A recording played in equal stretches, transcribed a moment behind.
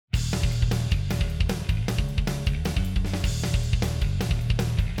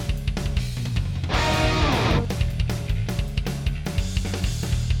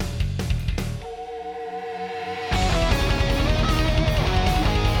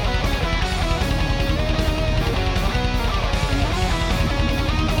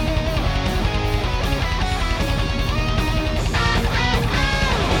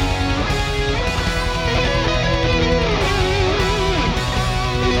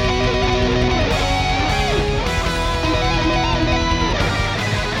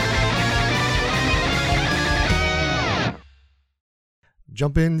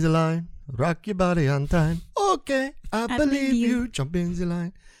Jump in the line, rock your body on time. Okay, I believe you. Jump in the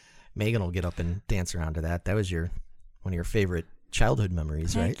line. Megan will get up and dance around to that. That was one of your favorite childhood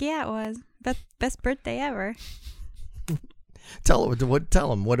memories, right? Heck yeah, it was. Best birthday ever. Tell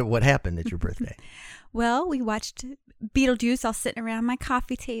them what happened at your birthday. Well, we watched Beetlejuice all sitting around my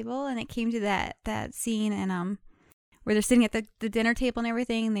coffee table, and it came to that scene and where they're sitting at the dinner table and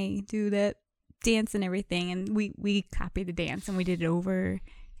everything, and they do that dance and everything, and we copied the dance, and we did it over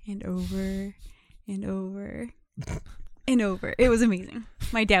and over and over and over. It was amazing.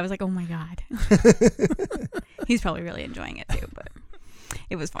 My dad was like, "Oh my God." He's probably really enjoying it too, but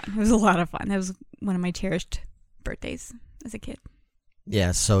it was fun. It was a lot of fun. That was one of my cherished birthdays as a kid.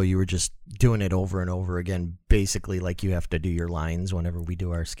 Yeah, so you were just doing it over and over again, basically like you have to do your lines whenever we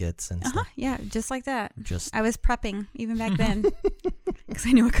do our skits and stuff. Yeah, just like that. I was prepping even back then because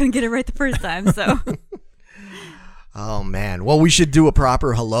I knew I couldn't get it right the first time. So. Oh man, well we should do a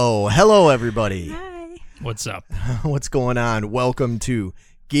proper hello. Hello everybody. Hi. What's up? What's going on? Welcome to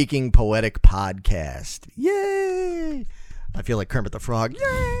Geeking Poetic Podcast. Yay! I feel like Kermit the Frog.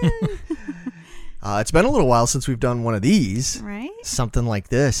 Yay! It's been a little while since we've done one of these. Right? Something like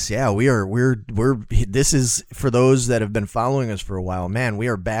this. Yeah, we're this is for those that have been following us for a while. Man, we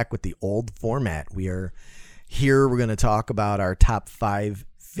are back with the old format. We are here. We're going to talk about our top 5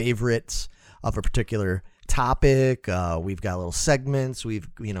 favorites of a particular topic. We've got little segments.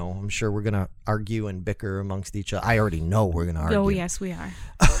 I'm sure we're going to argue and bicker amongst each other. I already know we're going to argue. Oh, yes, we are.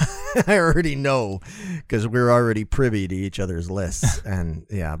 I already know because we're already privy to each other's lists. And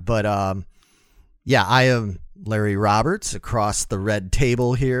yeah, but yeah, I am Larry Roberts. Across the red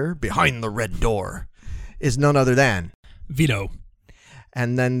table here, behind the red door, is none other than Vito.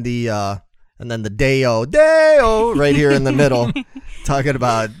 And then the Deo right here in the middle, talking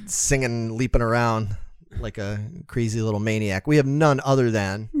about singing, leaping around like a crazy little maniac. We have none other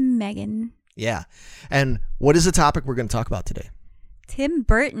than Megan. Yeah. And what is the topic we're going to talk about today? Tim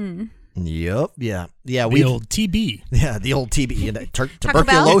Burton. Yep. Yeah. Yeah. The old TB. Yeah. The old TB. You know,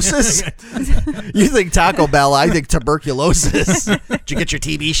 tuberculosis. You think Taco Bell? I think tuberculosis. Did you get your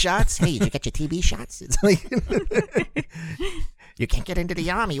TB shots? Hey, did you get your TB shots? It's like you can't get into the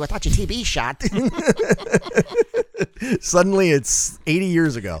army without your TB shot. Suddenly, it's 80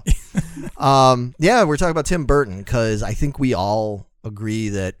 years ago. Yeah, we're talking about Tim Burton because I think we all agree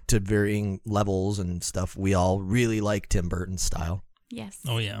that to varying levels and stuff, we all really like Tim Burton's style. Yes.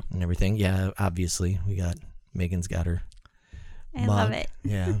 Oh, yeah. And everything. Yeah, obviously. Megan's got her I love it.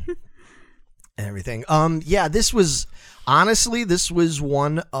 Yeah. And everything. Yeah, this was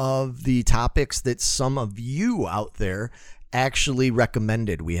one of the topics that some of you out there actually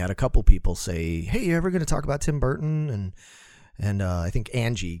recommended. We had a couple people say, "Hey, you ever going to talk about Tim Burton?" And I think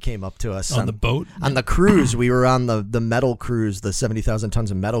Angie came up to us on the boat, on the cruise. We were on the metal cruise, the 70,000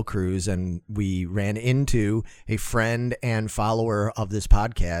 tons of metal cruise, and we ran into a friend and follower of this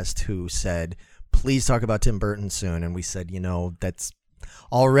podcast who said, "Please talk about Tim Burton soon." And we said, that's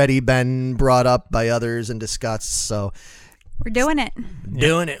already been brought up by others and discussed. So we're doing it.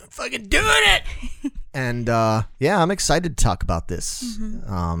 Fucking doing it. And yeah, I'm excited to talk about this.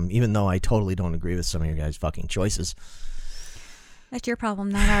 Mm-hmm. Even though I totally don't agree with some of your guys' fucking choices. That's your problem,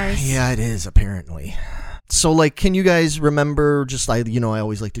 not ours. Yeah, it is, apparently. So, can you guys remember, I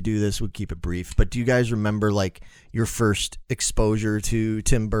always like to do this, we'll keep it brief, but do you guys remember, your first exposure to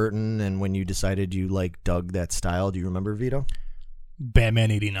Tim Burton and when you decided you, dug that style? Do you remember, Vito?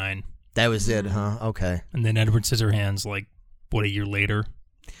 Batman 89. That was it, huh? Okay. And then Edward Scissorhands, a year later?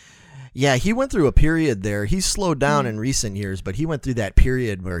 Yeah, he went through a period there. He's slowed down in recent years, but he went through that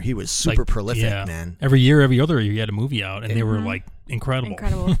period where he was super prolific, man. Every other year, he had a movie out, and they were, incredible.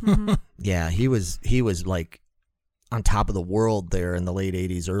 Mm-hmm. Yeah, he was on top of the world there in the late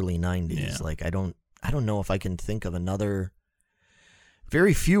 80s, early 90s. Yeah. I don't know if I can think of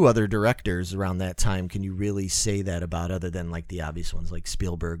very few other directors around that time can you really say that about, other than the obvious ones.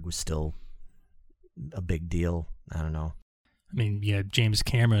 Spielberg was still a big deal. I don't know. I mean, yeah, James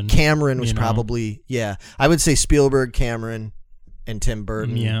Cameron. Cameron was probably, I would say Spielberg, Cameron, and Tim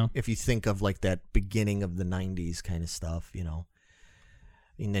Burton. Yeah. If you think of that beginning of the 90s kind of stuff,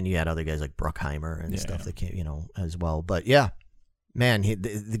 And then you had other guys like Bruckheimer and stuff that came, as well. But yeah, man,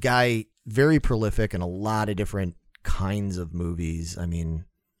 the guy, very prolific in a lot of different kinds of movies. I mean,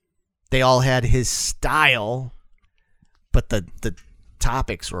 they all had his style, but the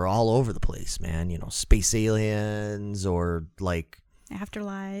topics were all over the place, man. Space aliens or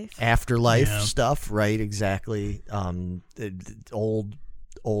afterlife stuff, right? Exactly. Old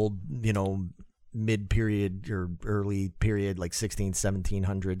mid-period or early period,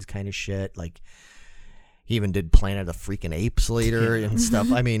 1700s kind of shit. He even did Planet of the Freaking Apes later and stuff.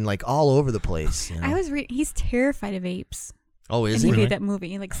 I mean, like all over the place. You know? I was he's terrified of apes. Oh, is and he he? made that movie.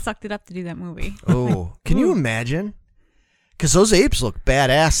 He like sucked it up to do that movie. Oh, can you imagine? Because those apes look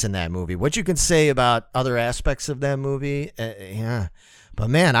badass in that movie. What you can say about other aspects of that movie, yeah. But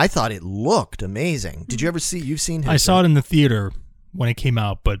man, I thought it looked amazing. Did you ever see? You've seen? I saw it in the theater when it came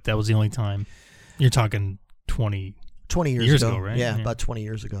out, but that was the only time. You're talking 20 years ago, right? Yeah, about 20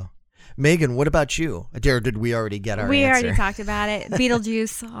 years ago. Megan, what about you? Or did we already get our We answer? already talked about it.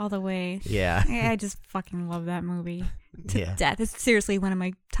 Beetlejuice all the way. Yeah. I just fucking love that movie to Yeah. death. It's seriously one of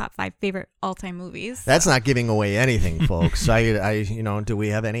my top 5 favorite all-time movies. That's not giving away anything, folks. Do we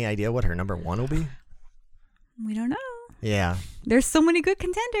have any idea what her number 1 will be? We don't know. Yeah. There's so many good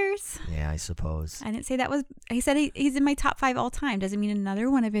contenders. Yeah, I suppose. I didn't say that was. He said he's in my top 5 all time. Doesn't mean another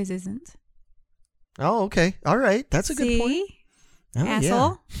one of his isn't. Oh, okay. All right. That's a good point. Oh,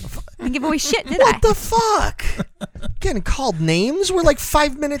 Asshole. Yeah. I didn't give away shit, did What I? the fuck? Getting called names? We're like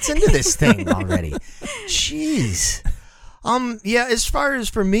 5 minutes into this thing already. Jeez. Yeah, as far as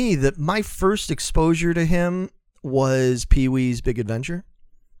for me, my first exposure to him was Pee-wee's Big Adventure.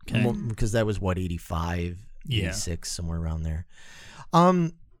 Okay. Because that was 85, Yeah. 86, somewhere around there.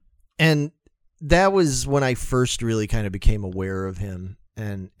 And that was when I first really kind of became aware of him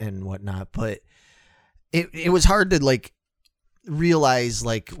and whatnot. But it was hard to like realize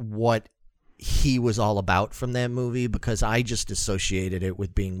like what he was all about from that movie, because I just associated it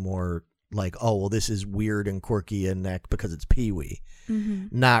with being more like, oh, well, this is weird and quirky and that because it's Pee-wee. Mm-hmm.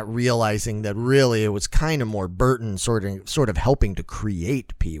 Not realizing that really it was kind of more Burton sort of helping to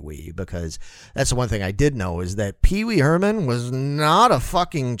create Pee-wee, because that's the one thing I did know is that Pee-wee Herman was not a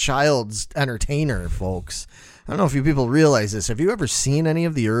fucking child's entertainer, folks. I don't know if you people realize this. Have you ever seen any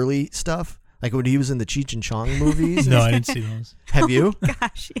of the early stuff? Like when he was in the Cheech and Chong movies? No, I didn't see those. Have you?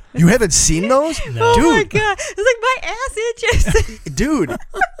 Gosh. You haven't seen those? No. Oh my Dude, god. It's like my ass itches. dude,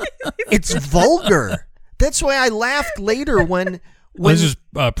 it's vulgar. That's why I laughed later when This is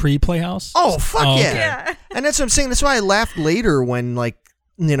pre-Playhouse? oh, fuck Oh, yeah. okay. Yeah. And that's what I'm saying. That's why I laughed later when, like,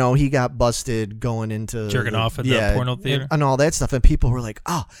 you know, he got busted going into Jerking off at the porno theater? and all that stuff. And people were like,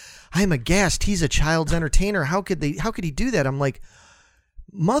 "Oh, I'm aghast. He's a child's entertainer. How could he do that?" I'm like,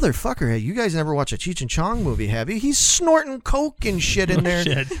 motherfucker, you guys never watch a Cheech and Chong movie, have you? He's snorting coke and shit in there.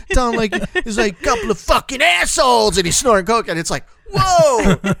 Shit. Telling like he's like a couple of fucking assholes, and he's snorting coke, and it's like,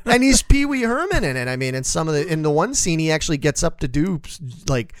 whoa! And he's Pee-wee Herman in it. I mean, in the one scene, he actually gets up to do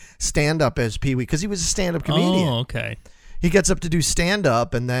like stand up as Pee-wee, because he was a stand up comedian. Oh, okay. He gets up to do stand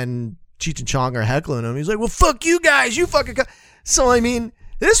up, and then Cheech and Chong are heckling him. He's like, well, fuck you guys, you fucking. So I mean,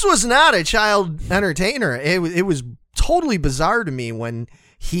 this was not a child entertainer. It was totally bizarre to me when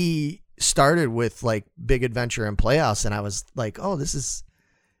he started with like Big Adventure and Playhouse, and I was like, oh, this is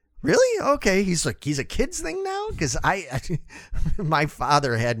really okay. He's a kid's thing now, because my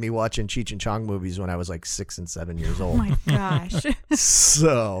father had me watching Cheech and Chong movies when I was like 6 and 7 years Oh old. my gosh.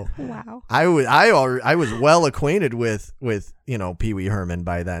 So Wow. I was well acquainted with you know Pee-wee Herman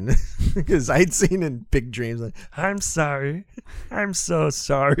by then, because I'd seen in Big Dreams like, I'm sorry, I'm so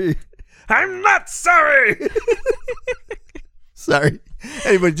sorry, I'm not sorry. Sorry.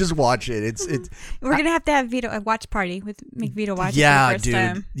 Anybody, just watch it. It's We're gonna have to have Vito a watch party make Vito watch yeah, it for the first dude.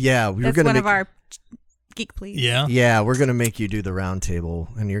 time. Yeah, we were That's gonna one make, of our geek please. Yeah. yeah, we're gonna make you do the round table,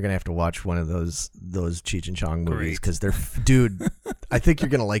 and you're gonna have to watch one of those Cheech and Chong movies, Great. because they're dude. I think you're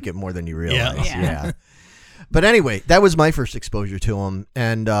gonna like it more than you realize. Yeah. Yeah. But anyway, that was my first exposure to him,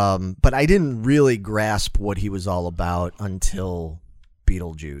 and but I didn't really grasp what he was all about until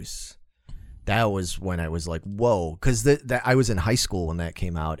Beetlejuice. That was when I was like, whoa, because I was in high school when that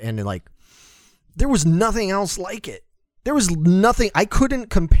came out, and like there was nothing else like it. There was nothing. I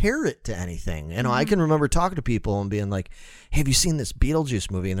couldn't compare it to anything. You know, I can remember talking to people and being like, hey, have you seen this Beetlejuice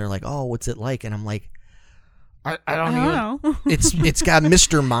movie? And they're like, oh, what's it like? And I'm like, I don't know. It's got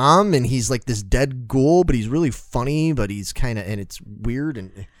Mr. Mom, and he's like this dead ghoul, but he's really funny, but he's kind of, and it's weird,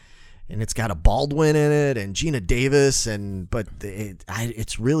 and it's got a Baldwin in it and Gina Davis, but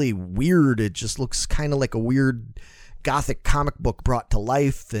it's really weird. It just looks kind of like a weird gothic comic book brought to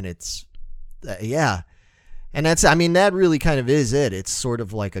life, and it's yeah. And that really kind of is it. It's sort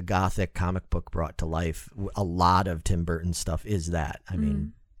of like a gothic comic book brought to life. A lot of Tim Burton stuff is that. I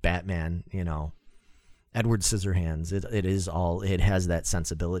mean, Batman, you know, Edward Scissorhands. It has that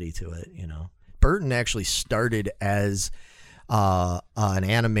sensibility to it, you know. Burton actually started as an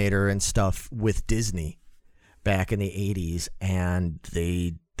animator and stuff with Disney back in the 80s, and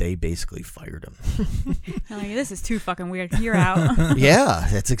they basically fired him. Like, this is too fucking weird. You're out. Yeah,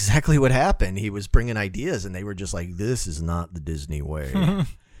 that's exactly what happened. He was bringing ideas, and they were just like, this is not the Disney way.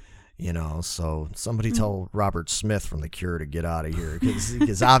 You know, so somebody tell Robert Smith from The Cure to get out of here,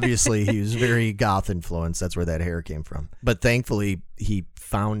 because obviously he was very goth influenced. That's where that hair came from. But thankfully he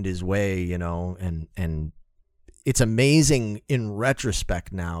found his way, you know, and it's amazing in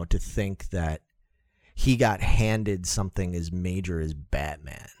retrospect now to think that he got handed something as major as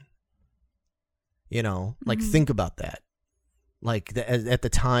Batman. You know, like think about that. Like at the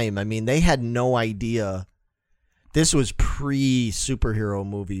time, I mean, they had no idea. This was pre-superhero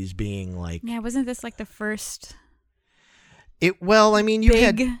movies being like... Yeah, wasn't this like the first... Well, I mean, you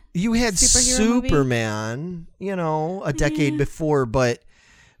had superhero Superman, movie? You know, a decade before, but...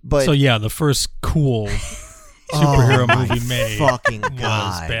 So, yeah, the first cool superhero movie made fucking was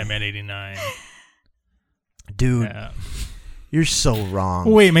God. Batman 89. Dude, yeah. You're so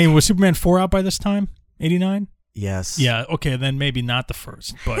wrong. Wait, I mean, was Superman 4 out by this time? 89? Yes. Yeah, okay, then maybe not the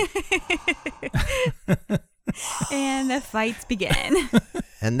first, but... And the fights begin.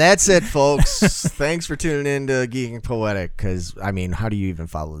 And that's it, folks. Thanks for tuning in to Geek Poetic, because, I mean, how do you even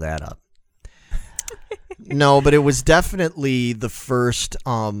follow that up? No, but it was definitely the first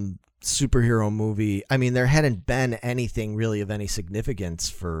superhero movie. I mean, there hadn't been anything really of any significance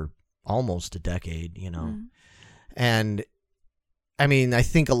for almost a decade, you know. And I mean, I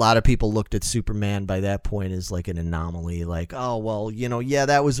think a lot of people looked at Superman by that point as like an anomaly, like, oh, well, you know, yeah,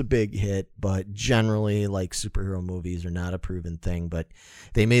 that was a big hit, but generally, like, superhero movies are not a proven thing. But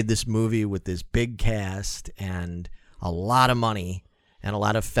they made this movie with this big cast and a lot of money and a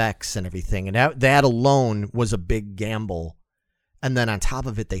lot of effects and everything. And that alone was a big gamble. And then on top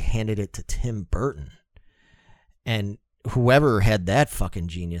of it, they handed it to Tim Burton. And whoever had that fucking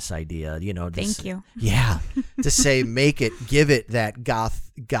genius idea, you know. Thank you. Yeah. To say, give it that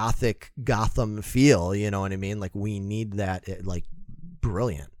gothic Gotham feel, you know what I mean? Like, we need that, like,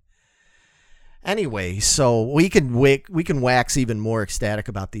 brilliant. Anyway, so we can wax even more ecstatic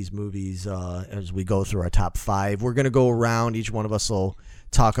about these movies as we go through our top 5. We're going to go around. Each one of us will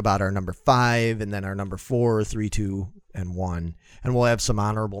talk about our number 5 and then our number 4, 3, 2, and 1. And we'll have some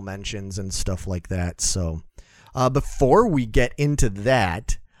honorable mentions and stuff like that. So before we get into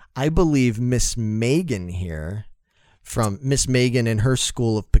that, I believe Miss Megan here, from Miss Megan and her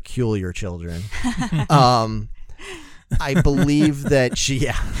School of Peculiar Children, I believe that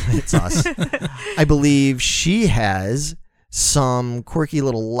it's us. I believe she has some quirky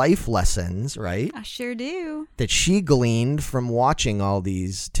little life lessons, right? I sure do. That she gleaned from watching all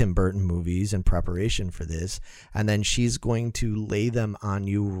these Tim Burton movies in preparation for this. And then she's going to lay them on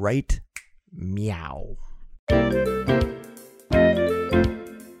you right meow.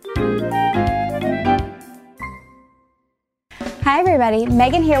 Hi everybody,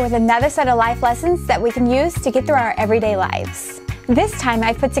 Megan here with another set of life lessons that we can use to get through our everyday lives. This time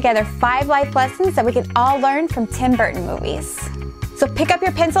I've put together 5 life lessons that we can all learn from Tim Burton movies. So pick up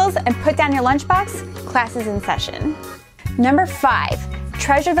your pencils and put down your lunchbox, class is in session. Number 5,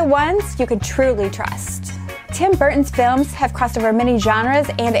 treasure the ones you can truly trust. Tim Burton's films have crossed over many genres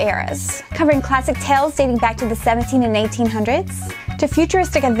and eras, covering classic tales dating back to the 1700s and 1800s, to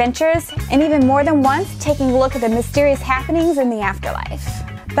futuristic adventures, and even more than once taking a look at the mysterious happenings in the afterlife.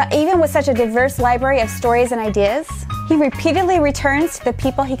 But even with such a diverse library of stories and ideas, he repeatedly returns to the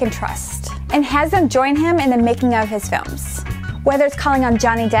people he can trust, and has them join him in the making of his films. Whether it's calling on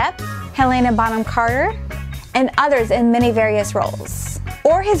Johnny Depp, Helena Bonham Carter, and others in many various roles,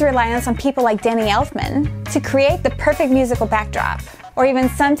 or his reliance on people like Danny Elfman to create the perfect musical backdrop, or even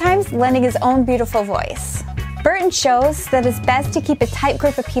sometimes lending his own beautiful voice. Burton shows that it's best to keep a tight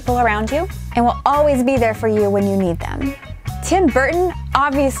group of people around you and will always be there for you when you need them. Tim Burton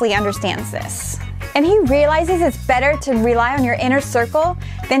obviously understands this, and he realizes it's better to rely on your inner circle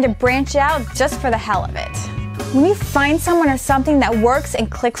than to branch out just for the hell of it. When you find someone or something that works and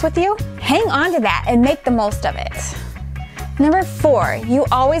clicks with you, hang on to that and make the most of it. Number 4, you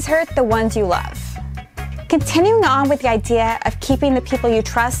always hurt the ones you love. Continuing on with the idea of keeping the people you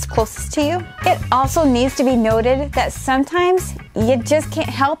trust closest to you, it also needs to be noted that sometimes you just can't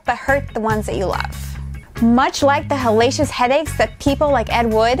help but hurt the ones that you love. Much like the hellacious headaches that people like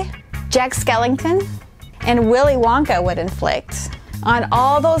Ed Wood, Jack Skellington, and Willy Wonka would inflict on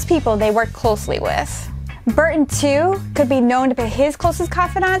all those people they worked closely with. Burton, too, could be known to put his closest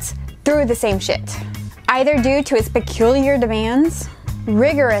confidants through the same shit, either due to his peculiar demands,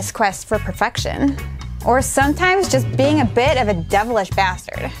 rigorous quest for perfection, or sometimes just being a bit of a devilish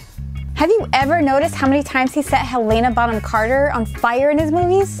bastard. Have you ever noticed how many times he set Helena Bonham Carter on fire in his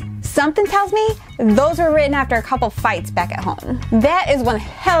movies? Something tells me those were written after a couple fights back at home. That is one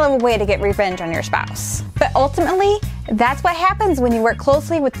hell of a way to get revenge on your spouse. But ultimately, that's what happens when you work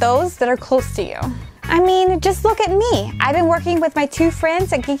closely with those that are close to you. I mean, just look at me. I've been working with my 2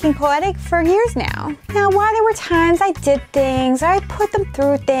 friends at Geeking Poetic for years now. Now, while there were times I did things, or I put them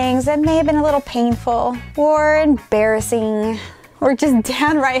through things that may have been a little painful, or embarrassing, or just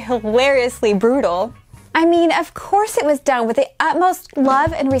downright hilariously brutal, I mean, of course it was done with the utmost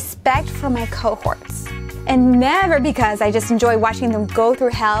love and respect for my cohorts. And never because I just enjoy watching them go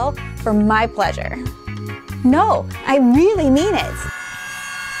through hell for my pleasure. No, I really mean it.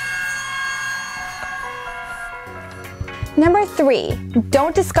 Number 3,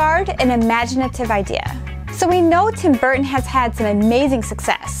 don't discard an imaginative idea. So we know Tim Burton has had some amazing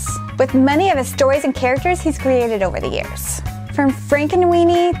success with many of his stories and characters he's created over the years. From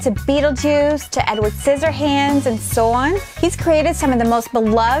Frankenweenie to Beetlejuice to Edward Scissorhands and so on, he's created some of the most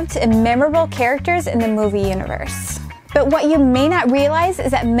beloved and memorable characters in the movie universe. But what you may not realize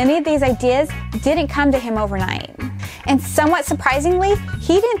is that many of these ideas didn't come to him overnight. And somewhat surprisingly,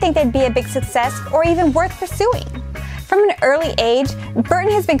 he didn't think they'd be a big success or even worth pursuing. From an early age,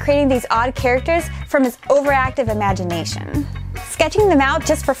 Burton has been creating these odd characters from his overactive imagination, sketching them out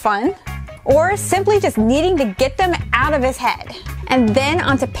just for fun, or simply just needing to get them out of his head, and then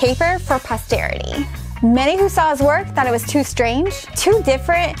onto paper for posterity. Many who saw his work thought it was too strange, too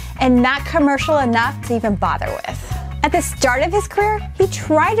different, and not commercial enough to even bother with. At the start of his career, he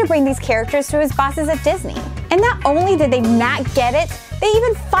tried to bring these characters to his bosses at Disney. And not only did they not get it, they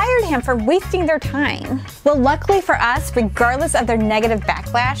even fired him for wasting their time. Well, luckily for us, regardless of their negative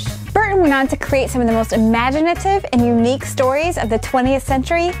backlash, Burton went on to create some of the most imaginative and unique stories of the 20th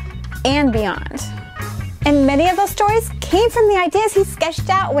century and beyond. And many of those stories came from the ideas he sketched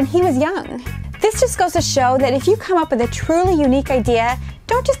out when he was young. This just goes to show that if you come up with a truly unique idea,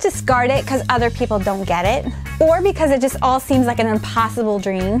 don't just discard it because other people don't get it, or because it just all seems like an impossible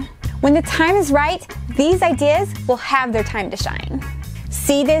dream. When the time is right, these ideas will have their time to shine.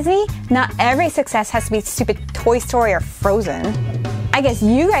 See, Disney? Not every success has to be stupid Toy Story or Frozen. I guess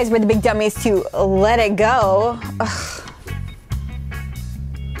you guys were the big dummies to let it go. Ugh.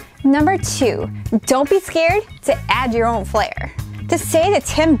 Number 2, don't be scared to add your own flair. To say that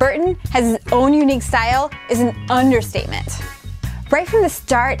Tim Burton has his own unique style is an understatement. Right from the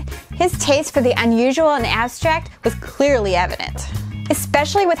start, his taste for the unusual and abstract was clearly evident,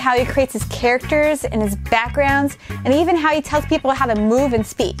 especially with how he creates his characters and his backgrounds, and even how he tells people how to move and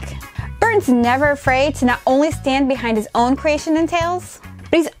speak. Burton's never afraid to not only stand behind his own creation and tales,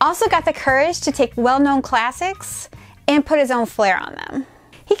 but he's also got the courage to take well-known classics and put his own flair on them.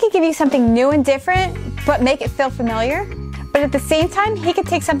 He could give you something new and different, but make it feel familiar. But at the same time, he could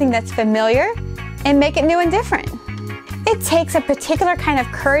take something that's familiar and make it new and different. It takes a particular kind of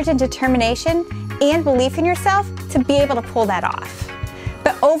courage and determination and belief in yourself to be able to pull that off.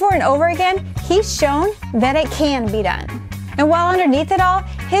 But over and over again, he's shown that it can be done. And while underneath it all,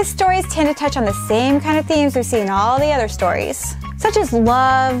 his stories tend to touch on the same kind of themes we see in all the other stories, such as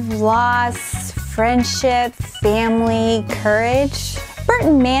love, loss, friendship, family, courage.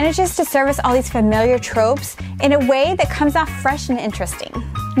 Burton manages to service all these familiar tropes in a way that comes off fresh and interesting.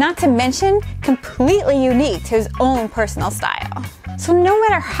 Not to mention, completely unique to his own personal style. So no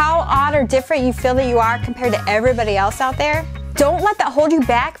matter how odd or different you feel that you are compared to everybody else out there, don't let that hold you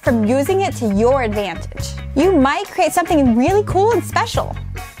back from using it to your advantage. You might create something really cool and special.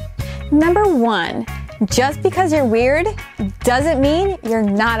 Number 1, just because you're weird doesn't mean you're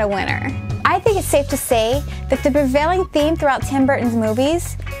not a winner. I think it's safe to say that the prevailing theme throughout Tim Burton's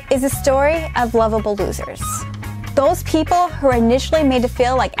movies is the story of lovable losers. Those people who are initially made to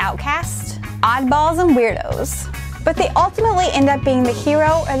feel like outcasts, oddballs, and weirdos, but they ultimately end up being the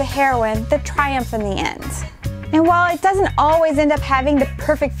hero or the heroine that triumph in the end. And while it doesn't always end up having the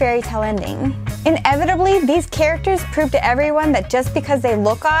perfect fairy tale ending, inevitably these characters prove to everyone that just because they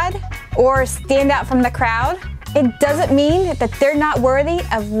look odd or stand out from the crowd, it doesn't mean that they're not worthy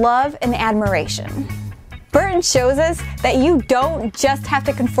of love and admiration. Burton shows us that you don't just have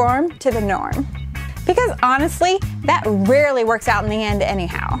to conform to the norm. Because honestly, that rarely works out in the end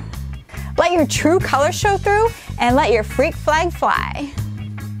anyhow. Let your true colors show through and let your freak flag fly.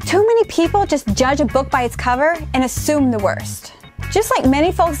 Too many people just judge a book by its cover and assume the worst, just like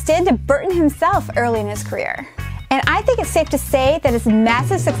many folks did to Burton himself early in his career. And I think it's safe to say that his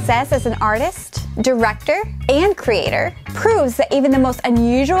massive success as an artist, director, and creator proves that even the most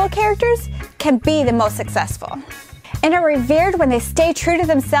unusual characters can be the most successful, and are revered when they stay true to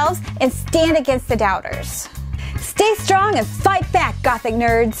themselves and stand against the doubters. Stay strong and fight back, Gothic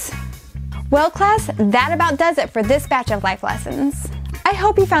nerds! Well, class, that about does it for this batch of life lessons. I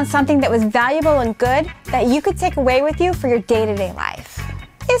hope you found something that was valuable and good that you could take away with you for your day-to-day life.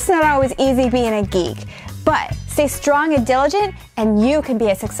 It's not always easy being a geek, but stay strong and diligent and you can be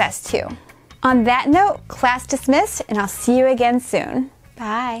a success too. On that note, class dismissed, and I'll see you again soon.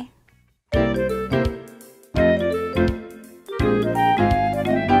 Bye.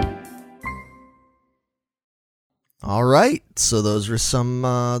 All right, so those were some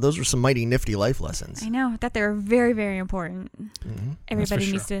mighty nifty life lessons. I know. I thought they were very, very important. Mm-hmm.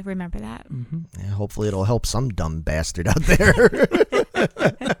 Everybody needs to remember that. Mm-hmm. Yeah, hopefully it'll help some dumb bastard out there.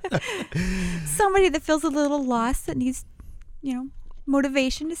 Somebody that feels a little lost that needs,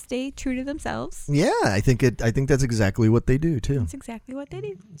 motivation to stay true to themselves. Yeah, I think that's exactly what they do too. That's exactly what they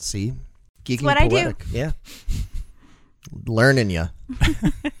do. See, geeky what poetic. I do. Yeah, learning you.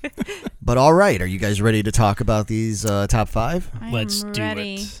 But all right, are you guys ready to talk about these top 5? Let's do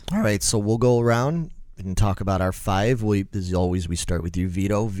ready. it. All right, so we'll go around and talk about our 5. As always, we start with you,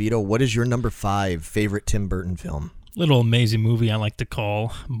 Vito. Vito, what is your number 5 favorite Tim Burton film? Little amazing movie I like to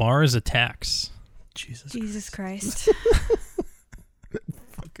call Mars Attacks. Jesus Christ.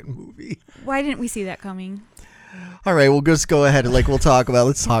 Fucking movie. Why didn't we see that coming? All right, we'll just go ahead and let's talk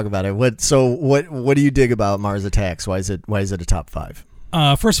about it. What do you dig about Mars Attacks? Why is it a top 5?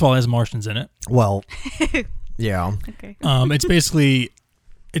 First of all, it has Martians in it. Well, yeah. Okay.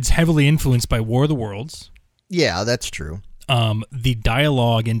 It's heavily influenced by War of the Worlds. Yeah, that's true. The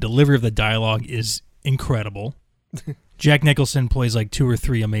dialogue and delivery of the dialogue is incredible. Jack Nicholson plays like 2 or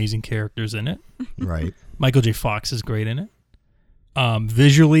 3 amazing characters in it. Right. Michael J. Fox is great in it.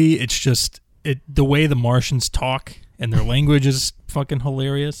 Visually, it's just the way the Martians talk and their language is fucking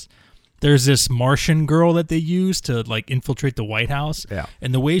hilarious. There's this Martian girl that they use to infiltrate the White House. Yeah.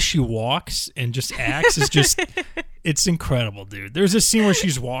 And the way she walks and just acts is just, it's incredible, dude. There's this scene where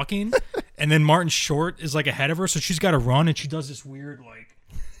she's walking and then Martin Short is ahead of her. So she's got to run and she does this weird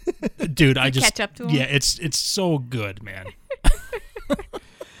dude, I just catch up to him? Yeah, it's so good, man.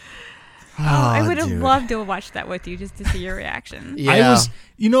 I would have loved to have watched that with you just to see your reaction. Yeah. I was,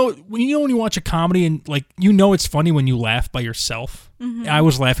 when you watch a comedy and it's funny when you laugh by yourself. Mm-hmm. I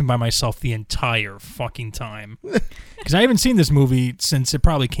was laughing by myself the entire fucking time because I haven't seen this movie since it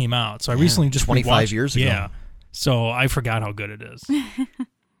probably came out. So I recently just 25 years ago. Yeah, so I forgot how good it is.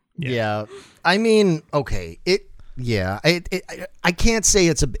 Yeah. I mean, okay. I can't say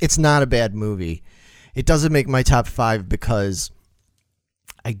it's not a bad movie. It doesn't make my top 5 because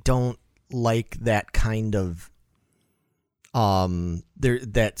I don't like that kind of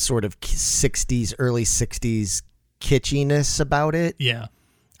that sort of 60s, early 60s kitschiness about it. Yeah.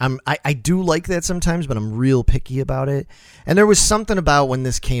 I do like that sometimes, but I'm real picky about it. And there was something about when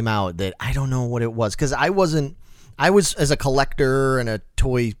this came out that I don't know what it was, because I was as a collector and a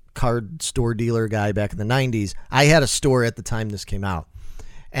toy card store dealer guy back in the 90s. I had a store at the time this came out,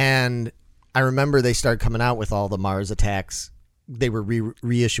 and I remember they started coming out with all the Mars Attacks. They were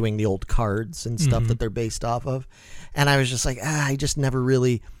reissuing the old cards and stuff that they're based off of, and I was just like, I just never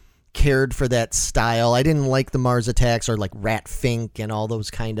really cared for that style. I didn't like the Mars Attacks or Rat Fink and all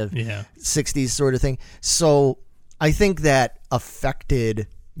those kind of 60s sort of thing. So I think that affected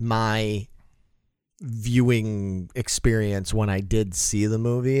my viewing experience when I did see the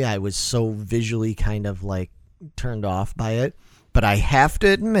movie. I was so visually kind of turned off by it. But I have to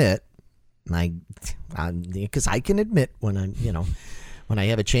admit, because I can admit when when I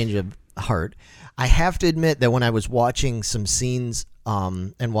have a change of heart, I have to admit that when I was watching some scenes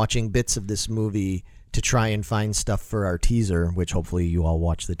and watching bits of this movie to try and find stuff for our teaser, which hopefully you all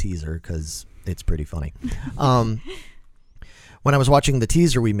watch the teaser because it's pretty funny. When I was watching the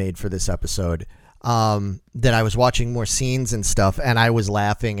teaser we made for this episode, that I was watching more scenes and stuff, and I was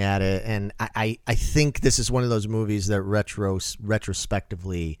laughing at it. And I think this is one of those movies that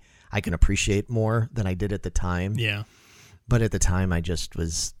retrospectively I can appreciate more than I did at the time. Yeah. But at the time, I just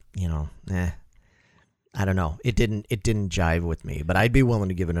was, I don't know. It didn't jive with me, but I'd be willing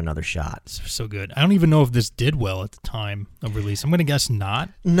to give it another shot. It's so good. I don't even know if this did well at the time of release. I'm going to guess not.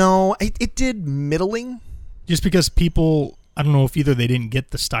 No, it did middling. Just because people, I don't know if either they didn't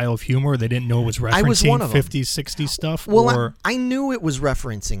get the style of humor or they didn't know it was referencing 50s, 60s stuff. Well, or I knew it was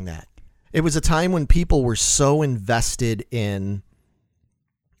referencing that. It was a time when people were so invested in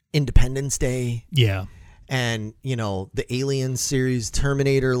Independence Day. Yeah. And, the Alien series,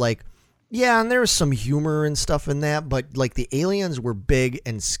 Terminator, and there was some humor and stuff in that, but the aliens were big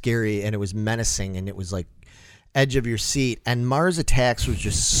and scary, and it was menacing, and it was edge of your seat. And Mars Attacks was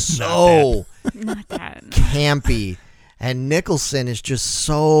just so Not that. campy. And Nicholson is just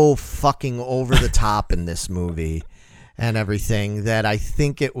so fucking over the top in this movie and everything that I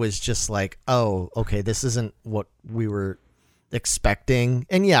think it was just oh, okay, this isn't what we were expecting.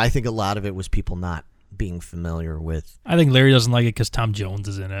 And yeah, I think a lot of it was people not being familiar with. I think Larry doesn't like it because Tom Jones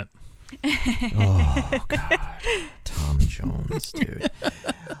is in it. Oh, God. Tom Jones, dude.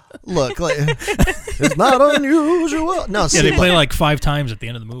 Look, like, it's not unusual. No, see, Yeah, they play like 5 times at the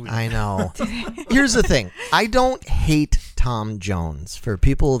end of the movie. I know. Here's the thing. I don't hate Tom Jones. For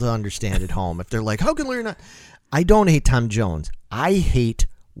people to understand at home, if they're like, how can Larry not? I don't hate Tom Jones. I hate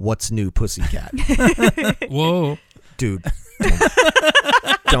What's New Pussycat. Whoa. Dude.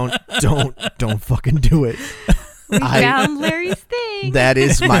 Don't fucking do it. We found Larry's thing. That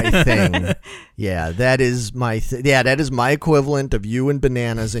is my thing. Yeah, that is my that is my equivalent of you and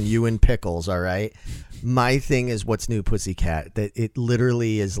bananas and you and pickles, all right? My thing is What's New Pussycat. That it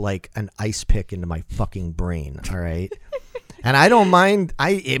literally is like an ice pick into my fucking brain, all right? And I don't mind.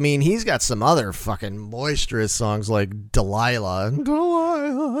 I mean, he's got some other fucking boisterous songs like Delilah.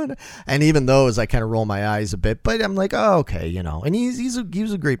 And even those, I kind of roll my eyes a bit. But I'm like, oh, okay, you know. And he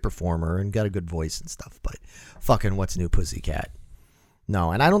was a great performer and got a good voice and stuff. But fucking What's New Pussycat?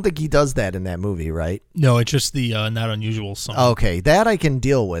 No, and I don't think he does that in that movie, right? No, it's just the Not Unusual song. Okay, that I can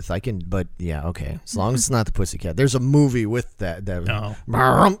deal with. But yeah, okay. As long as it's not the Pussycat. There's a movie with that. No.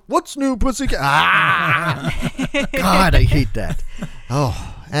 What's New Pussycat? Ah! God, I hate that.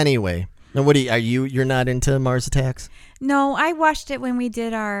 Oh, anyway. Now, what you're not into Mars Attacks? No, I watched it when we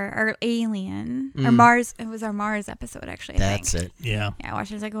did our Alien, or Mars. It was our Mars episode, actually. That's it. Yeah. Yeah, I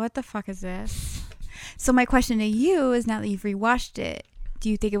watched it. I was like, what the fuck is this? So my question to you is, now that you've rewatched it, do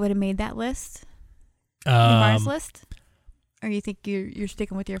you think it would have made that list? The Mars list? Or you think you're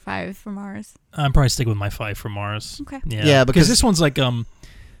sticking with your 5 for Mars? I'm probably sticking with my 5 for Mars. Okay. Yeah, because this one's like I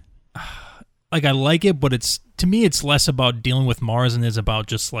like it, but to me it's less about dealing with Mars and is about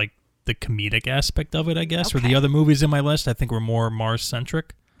just like the comedic aspect of it, I guess. Or the other movies in my list, I think were more Mars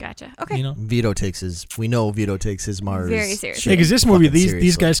centric. Gotcha. Okay. You know? Vito takes his Mars very seriously. Yeah, because this movie, these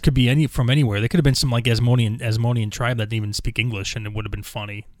seriously. guys could be from anywhere. They could have been some like Asmodean tribe that didn't even speak English, and it would have been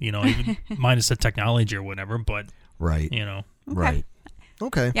funny, you know, even minus the technology or whatever. But right, you know, right,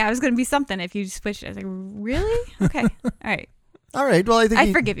 okay. Yeah, it was going to be something if you switched it. I was like, really? Okay, all right. All right. Well, I think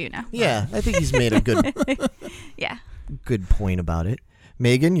I forgive you now. Yeah, I think he's made a good good point about it.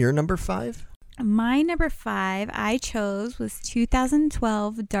 Megan, you're number 5. My number 5 I chose was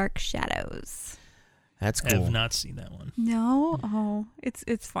 2012 Dark Shadows. That's I cool. have not seen that one. No? Oh,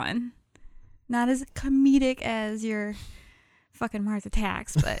 it's fun. Not as comedic as your fucking Mars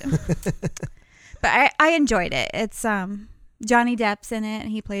Attacks, but but I enjoyed it. It's Johnny Depp's in it, and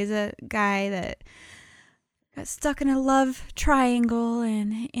he plays a guy that got stuck in a love triangle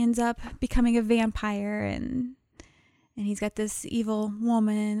and ends up becoming a vampire, and he's got this evil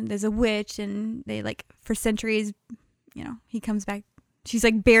woman. There's a witch, and they like for centuries, you know, he comes back. She's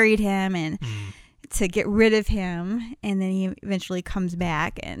like buried him and to get rid of him, and then he eventually comes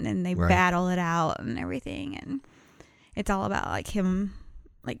back, and then they battle it out and everything. And it's all about like him,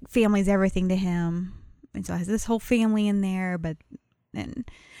 like family's everything to him, and so it has this whole family in there. But and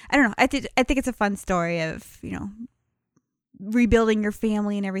I don't know. I think it's a fun story of, you know, rebuilding your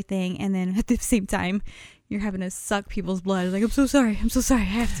family and everything, and then at the same time you're having to suck people's blood. Like, I'm so sorry, I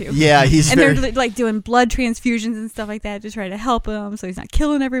have to. Yeah, they're like doing blood transfusions and stuff like that to try to help him so he's not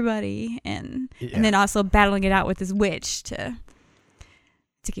killing everybody, and then also battling it out with this witch to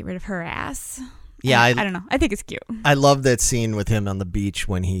get rid of her ass. Yeah, I don't know. I think it's cute. I love that scene with him on the beach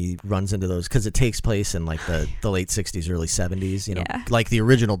when he runs into those, because it takes place in like the late 60s, early 70s. You know, like the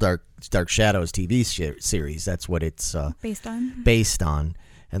original Dark Shadows TV series. That's what it's based on,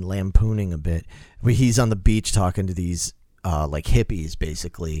 and lampooning a bit. Where he's on the beach talking to these like hippies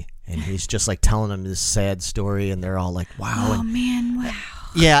basically, and he's just like telling them this sad story, and they're all like, "Wow!" Oh man, wow.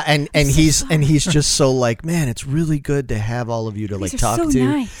 Yeah, and he's just so like, man, it's really good to have all of you to like talk to.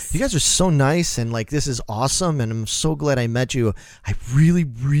 Nice. You guys are so nice, and like this is awesome, and I'm so glad I met you. I really,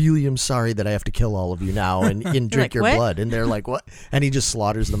 really am sorry that I have to kill all of you now and drink like, your what? blood. And they're like, what? And he just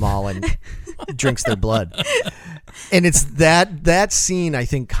slaughters them all and drinks their blood. And it's that scene, I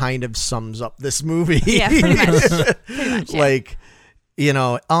think, kind of sums up this movie. Yeah, pretty much. Yeah. Like, you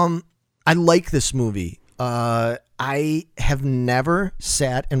know, I like this movie. I have never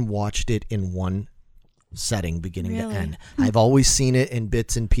sat and watched it in one setting, beginning to end. I've always seen it in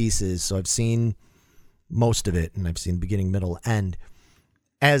bits and pieces, so I've seen most of it, and I've seen beginning, middle, end.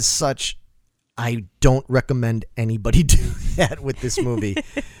 As such, I don't recommend anybody do that with this movie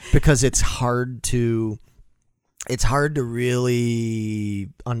because it's hard to really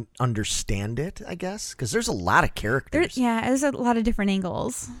understand it, I guess, because there's a lot of characters. There's a lot of different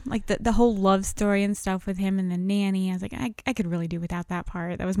angles, like the whole love story and stuff with him and the nanny. I was like, I could really do without that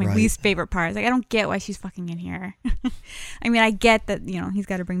part. That was my least favorite part. I was like, I don't get why she's fucking in here. I mean, I get that, you know, he's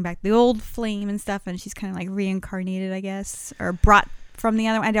got to bring back the old flame and stuff, and she's kind of like reincarnated, I guess, or brought from the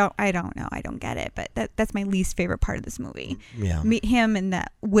other one. I don't know. I don't get it. But that's my least favorite part of this movie. Yeah. Him and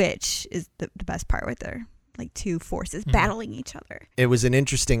that witch is the best part with their like two forces battling each other. It was an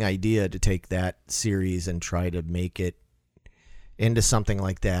interesting idea to take that series and try to make it into something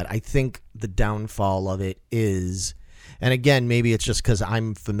like that. I think the downfall of it is, and again, maybe it's just because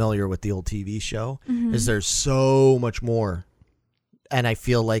I'm familiar with the old TV show, is there's so much more. And I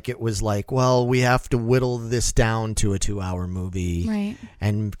feel like it was like, well, we have to whittle this down to a 2-hour movie, right,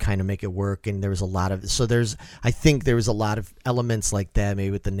 and kind of make it work. And there was a lot of, I think there was a lot of elements like that,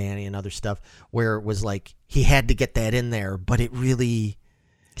 maybe with the nanny and other stuff, where it was like he had to get that in there, but it really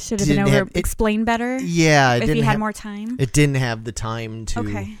should have been explained better. Yeah, if he had more time. It didn't have the time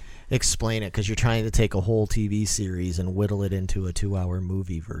to explain it, because you're trying to take a whole TV series and whittle it into a 2-hour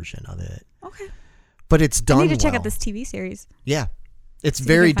movie version of it. Okay, but it's done. I need to check well. out this TV series. Yeah. It's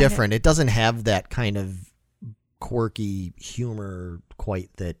very different. It doesn't have that kind of quirky humor quite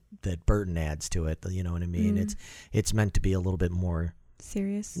that Burton adds to it. You know what I mean? It's meant to be a little bit more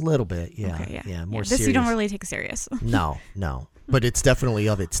serious. A little bit, yeah. Okay, yeah, more this serious. you don't really take serious. No. But it's definitely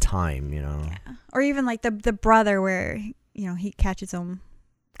of its time, you know. Yeah. Or even like the brother where, you know, he catches him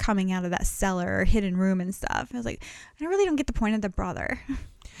coming out of that cellar or hidden room and stuff. I was like, I really don't get the point of the brother.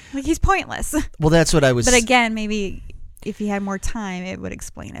 Like, he's pointless. Well, that's what I was... But again, maybe if he had more time, it would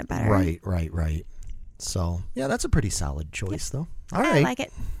explain it better. Right. So, yeah, that's a pretty solid choice, though. All right. I like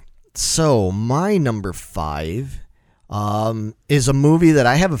it. So, my number 5 is a movie that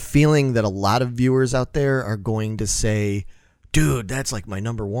I have a feeling that a lot of viewers out there are going to say, dude, that's like my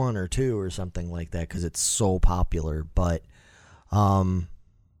number 1 or 2 or something like that, because it's so popular. But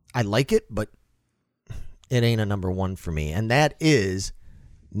I like it, but it ain't a number 1 for me. And that is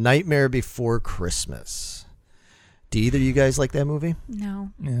Nightmare Before Christmas. Do either of you guys like that movie?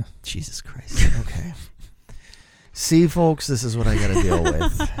 No. Yeah. Jesus Christ. Okay. See, folks, this is what I got to deal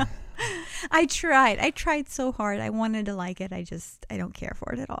with. I tried so hard. I wanted to like it. I don't care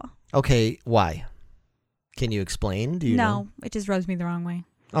for it at all. Okay, why? Can you explain? Do you know? It just rubs me the wrong way.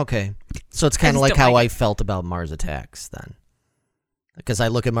 Okay. So it's kind of like how I felt about Mars Attacks then. Because I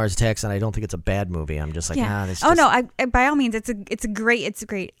look at Mars Attacks and I don't think it's a bad movie. I'm just like, this just... Oh no, I by all means, it's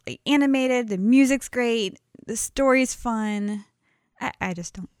great animated. The music's great. The story's fun. I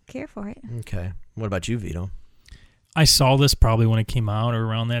just don't care for it. Okay. What about you, Vito? I saw this probably when it came out or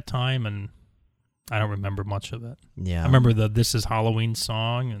around that time, and I don't remember much of it. Yeah. I remember the This Is Halloween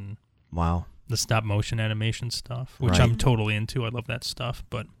song and the stop motion animation stuff, which I'm totally into. I love that stuff,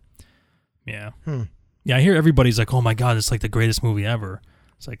 but yeah. Yeah, I hear everybody's like, oh my God, it's like the greatest movie ever.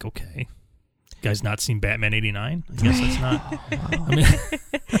 It's like, okay. You guys not seen Batman 89? I guess that's not. I mean,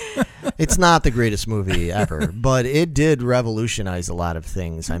 it's not the greatest movie ever, but it did revolutionize a lot of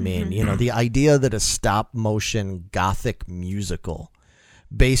things. I mean, you know, the idea that a stop motion gothic musical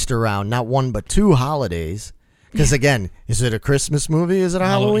based around not 1 but 2 holidays, because again, is it a Christmas movie? Is it a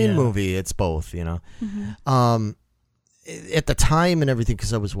Halloween movie? It's both, you know. At the time and everything,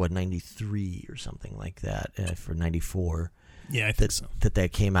 because I was 93 or something like that for 94. Yeah, I think so.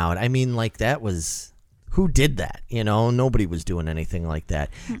 That came out. I mean, like, that was, who did that? You know, nobody was doing anything like that.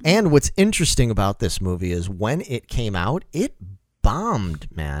 And what's interesting about this movie is when it came out, it bombed,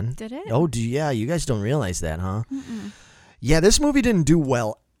 man. Did it? Oh, you guys don't realize that, huh? Yeah, this movie didn't do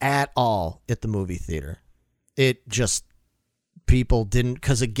well at all at the movie theater. It just, people didn't,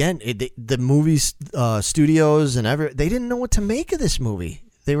 because again, the movie studios and they didn't know what to make of this movie.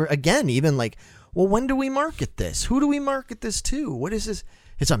 They were, again, even like, well, when do we market this? Who do we market this to? What is this?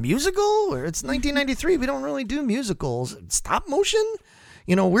 It's a musical, or it's 1993. We don't really do musicals. Stop motion?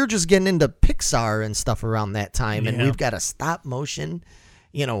 You know, we're just getting into Pixar and stuff around that time, and we've got a stop motion,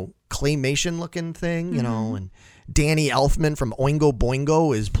 you know, claymation looking thing, you know, and Danny Elfman from Oingo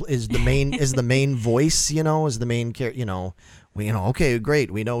Boingo is the main voice, you know, is the main character, you know. Okay, great.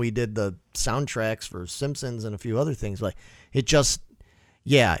 We know he did the soundtracks for Simpsons and a few other things, but it just,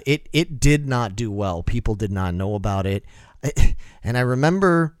 it did not do well. People did not know about it. And I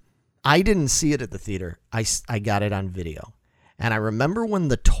remember I didn't see it at the theater. I got it on video. And I remember when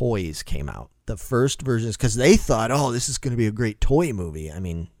the toys came out, the first versions, because they thought, oh, this is going to be a great toy movie. I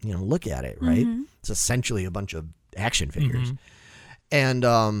mean, you know, look at it, right? It's essentially a bunch of action figures.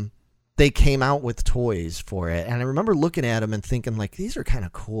 And they came out with toys for it. And I remember looking at them and thinking, like, these are kind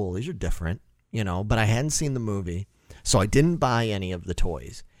of cool. These are different, you know, but I hadn't seen the movie. So I didn't buy any of the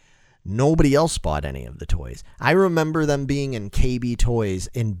toys. Nobody else bought any of the toys. I remember them being in KB Toys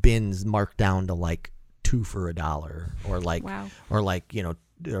in bins marked down to like $2 for $1, or like, or like, you know,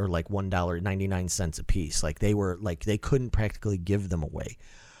 or like $1.99 a piece. Like they were like, they couldn't practically give them away.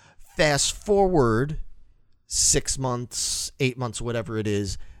 Fast forward 6 months, 8 months, whatever it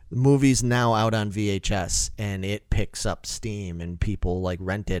is, the movie's now out on VHS and it picks up steam and people like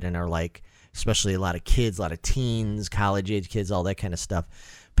rent it and are like, especially a lot of kids, a lot of teens, college age kids, all that kind of stuff,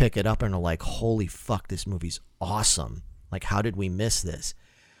 pick it up and are like, holy fuck, this movie's awesome. Like, how did we miss this?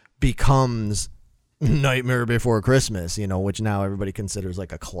 Becomes Nightmare Before Christmas, you know, which now everybody considers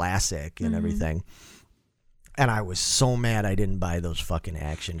like a classic and everything. And I was so mad I didn't buy those fucking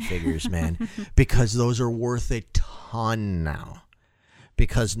action figures, man, because those are worth a ton now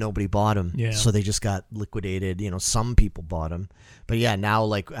because nobody bought them. Yeah. So they just got liquidated. You know, some people bought them. But yeah, now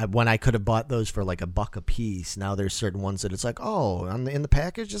like when I could have bought those for like $1 a piece, now there's certain ones that it's like, oh, in the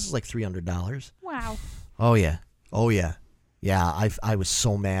package, this is like $300. Wow. Oh, yeah. Oh, yeah. Yeah, I was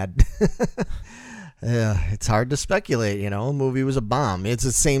so mad. Yeah, it's hard to speculate, you know. The movie was a bomb. It's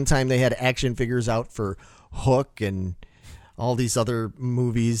the same time they had action figures out for Hook and all these other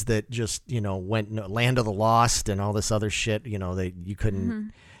movies that just, you know, went Land of the Lost and all this other shit, you know, you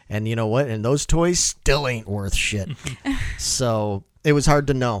couldn't. And you know what? And those toys still ain't worth shit. So it was hard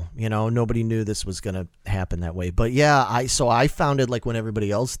to know, you know. Nobody knew this was going to happen that way. But yeah, I found it like when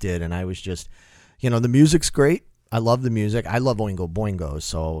everybody else did. And I was just, you know, the music's great. I love the music. I love Oingo Boingo.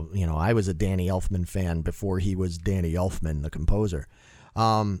 So, you know, I was a Danny Elfman fan before he was Danny Elfman, the composer.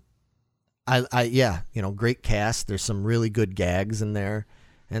 Yeah, you know, great cast. There's some really good gags in there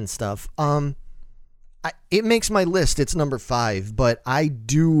and stuff. It makes my list. It's number 5, but I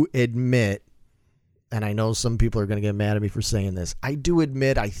do admit, and I know some people are going to get mad at me for saying this, I do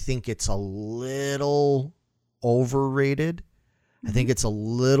admit I think it's a little overrated. I think it's a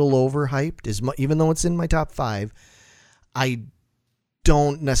little overhyped. Even though it's in my top 5, I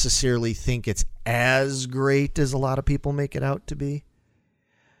don't necessarily think it's as great as a lot of people make it out to be.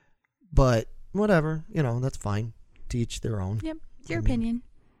 But whatever, you know, that's fine. To each their own. Yep, it's your opinion.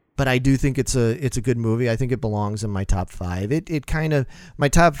 But I do think it's a good movie. I think it belongs in my top 5. It kind of, my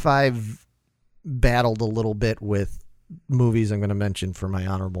top 5 battled a little bit with movies I'm going to mention for my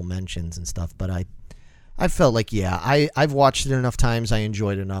honorable mentions and stuff. But I felt like, yeah, I've watched it enough times. I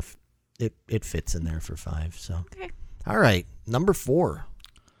enjoyed it enough. It fits in there for 5. So, Okay. All right, number 4.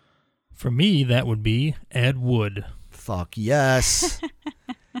 For me, that would be Ed Wood. Fuck yes.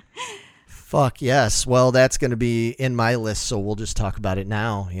 Fuck yes. Well, that's going to be in my list, so we'll just talk about it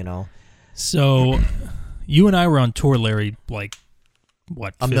now, you know. So, you and I were on tour, Larry, like,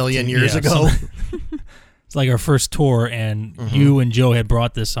 what? A million years ago. It's like our first tour, and you and Joe had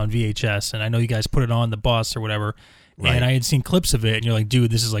brought this on VHS, and I know you guys put it on the bus or whatever, Right. and I had seen clips of it, and you're like,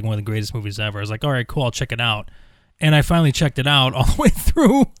 dude, this is like one of the greatest movies ever. I was like, all right, cool, I'll check it out. And I finally checked it out all the way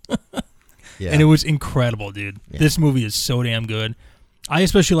through, Yeah. and it was incredible, dude. Yeah. This movie is so damn good. I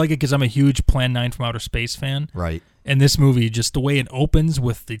especially like it because I'm a huge Plan 9 from Outer Space fan. Right. And this movie, just the way it opens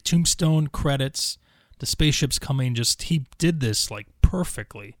with the tombstone credits, the spaceships coming, just he did this like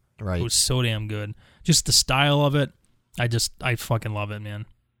perfectly. Right. It was so damn good. Just the style of it, I fucking love it, man.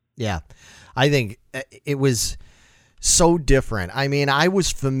 Yeah. I think it was so different. I mean, I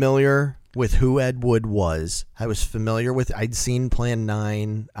was familiar with who Ed Wood was. I was familiar with, I'd seen Plan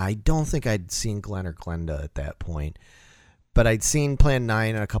 9. I don't think I'd seen Glenn or Glenda at that point. But I'd seen Plan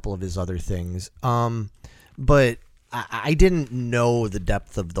 9 and a couple of his other things. But I didn't know the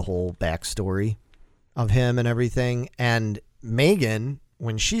depth of the whole backstory of him and everything. And Megan,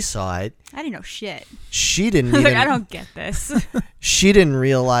 when she saw it, I didn't know shit. she didn't I was even, like, I don't get this. she didn't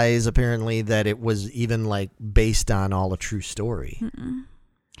realize apparently that it was even like based on all a true story.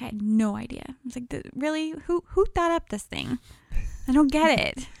 I had no idea. I was like, really? Who thought up this thing? I don't get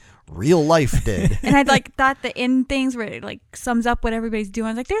it. Real life did. And I'd like thought the end things where it like sums up what everybody's doing. I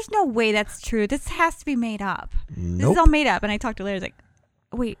was like, there's no way that's true. This has to be made up. This Nope. is all made up. And I talked to Larry. I was like,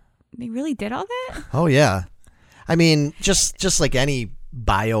 wait, they really did all that? Oh yeah. I mean, just like any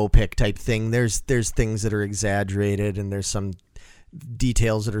biopic type thing, there's things that are exaggerated and there's some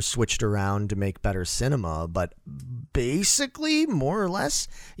details that are switched around to make better cinema, but basically more or less,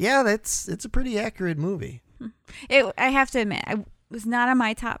 yeah, it's a pretty accurate movie. I have to admit, I was not on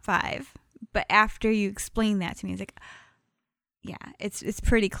my top 5, but after you explained that to me, it's like, yeah, it's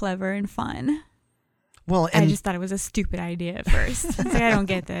pretty clever and fun. Well, I and just thought it was a stupid idea at first. It's like, I don't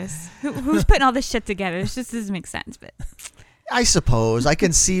get this. Who's putting all this shit together? This just doesn't make sense. But I suppose I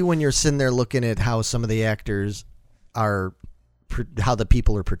can see when you're sitting there looking at how some of the actors are, how the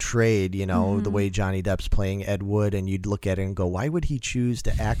people are portrayed, you know, the way Johnny Depp's playing Ed Wood, and you'd look at it and go, why would he choose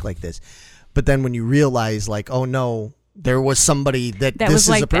to act like this? But then when you realize, like, oh no, there was somebody that this was is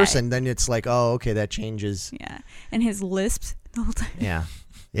like a person, that. then it's like, oh, okay, that changes. yeah, and his lisps the whole time. Yeah.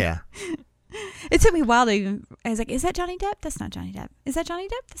 Yeah. It took me a while to even. I was like, "Is that Johnny Depp? That's not Johnny Depp. Is that Johnny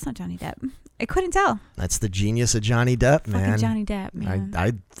Depp? That's not Johnny Depp." I couldn't tell. That's the genius of Johnny Depp, man. Fucking Johnny Depp, man.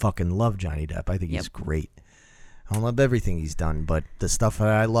 I fucking love Johnny Depp. I think he's great. I don't love everything he's done, but the stuff that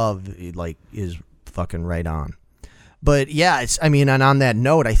I love, is fucking right on. But yeah, and on that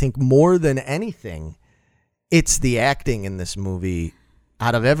note, I think more than anything, it's the acting in this movie.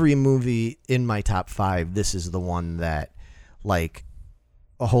 Out of every movie in my top 5, this is the one that, like,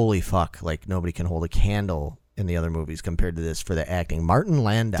 holy fuck, like, nobody can hold a candle in the other movies compared to this for the acting. Martin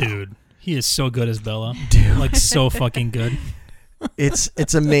Landau. Dude, he is so good as Bella. Dude. Like, so fucking good.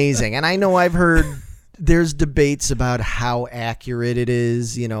 It's amazing. And I know I've heard there's debates about how accurate it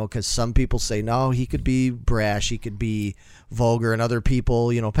is, because some people say, no, he could be brash, he could be vulgar, and other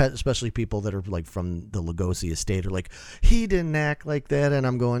people, especially people that are like from the Lugosi estate are like, he didn't act like that. And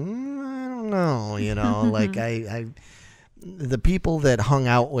I'm going, I don't know, like the people that hung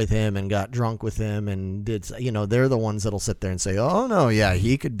out with him and got drunk with him and did, they're the ones that'll sit there and say, oh no, yeah,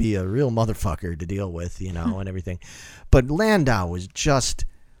 he could be a real motherfucker to deal with, and everything. But Landau was just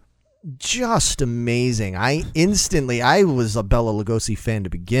amazing. I was a Bela Lugosi fan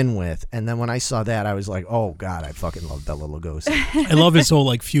to begin with, and then when I saw that, I was like, oh god, I fucking love Bela Lugosi. I love his whole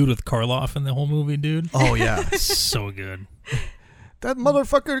like feud with Karloff in the whole movie, dude. Oh yeah. So good. That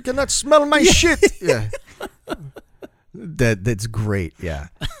motherfucker cannot smell my shit. Yeah. That's great. Yeah.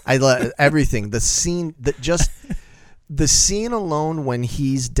 I love everything. The scene the scene alone when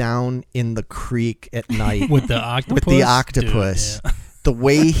he's down in the creek at night with the octopus. Dude, yeah. The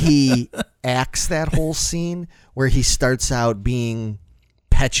way he acts that whole scene, where he starts out being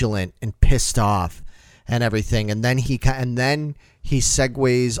petulant and pissed off and everything, and then he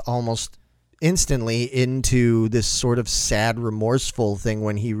segues almost instantly into this sort of sad, remorseful thing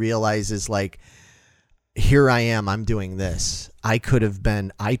when he realizes, like, here I am, I'm doing this. I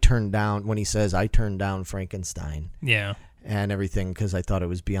turned down Frankenstein. Yeah. And everything because I thought it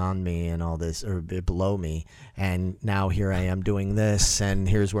was beyond me and all this, or below me, and now here I am doing this, and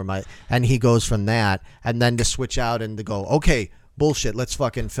here's where and he goes from that, and then to switch out and to go, okay, bullshit, let's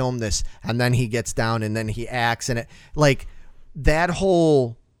fucking film this, and then he gets down and then he acts, and it, like, that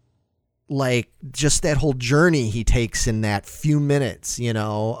whole, like, just that whole journey he takes in that few minutes,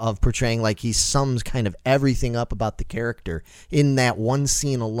 of portraying, like, he sums kind of everything up about the character in that one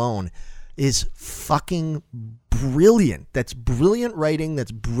scene alone is fucking brilliant. That's brilliant writing.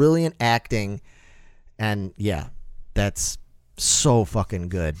 That's brilliant acting. And yeah, that's so fucking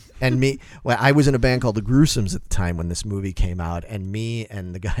good. And I was in a band called the Gruesomes at the time when this movie came out, and me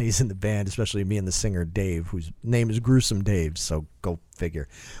and the guys in the band, especially me and the singer Dave, whose name is Gruesome Dave, so go figure,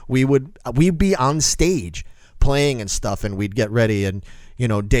 we'd be on stage playing and stuff, and we'd get ready, and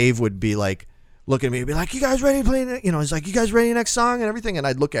Dave would be like, look at me and be like, you guys ready to play? He's like, you guys ready next song and everything? And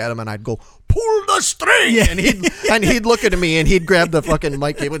I'd look at him and I'd go, pull the string. Yeah. And he'd look at me and he'd grab the fucking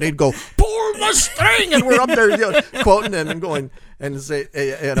mic cable and he'd go, pull the string. And we're up there quoting him and going and say,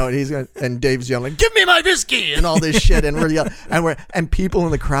 and Dave's yelling, give me my whiskey and all this shit. And we're yelling, and people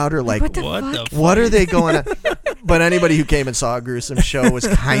in the crowd are like, what are they going on? But anybody who came and saw a Gruesome show was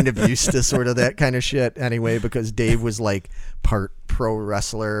kind of used to sort of that kind of shit anyway, because Dave was like part pro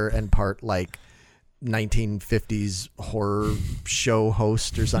wrestler and part like 1950s horror show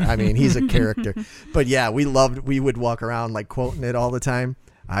host or something. I mean, he's a character. But yeah, we would walk around like quoting it all the time.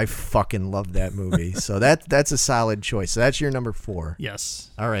 I fucking love that movie. So that's a solid choice. So that's your number 4.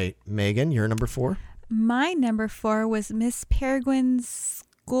 Yes. All right, Megan, your number 4? My number 4 was Miss Peregrine's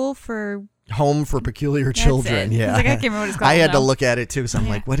Home for Peculiar Children. Yeah. I can't remember what it's called. I had to look at it too, so I'm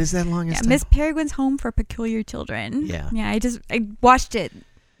like, what is that longest title? Miss Peregrine's Home for Peculiar Children. Yeah. Yeah, I watched it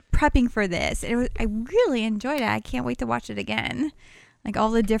prepping for this. I really enjoyed it. I can't wait to watch it again. Like all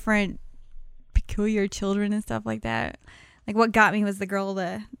the different peculiar children and stuff like that. Like what got me was the girl,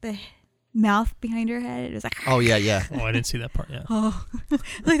 the mouth behind her head. It was like, oh yeah. Oh, I didn't see that part yet. Oh,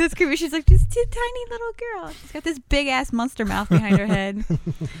 like that's creepy. She's like this tiny little girl. She's got this big ass monster mouth behind her head.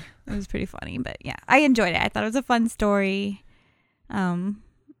 It was pretty funny, but yeah, I enjoyed it. I thought it was a fun story.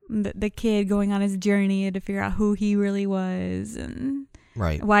 The kid going on his journey to figure out who he really was and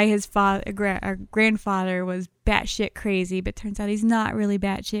right why his grandfather was batshit crazy, but turns out he's not really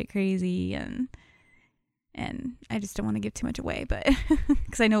batshit crazy, and I just don't want to give too much away, but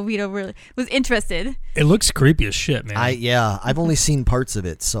because I know Vito really was interested. It looks creepy as shit, man. I've only seen parts of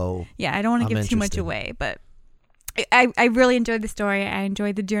it, so yeah, I don't want to give too much away, but I really enjoyed the story. I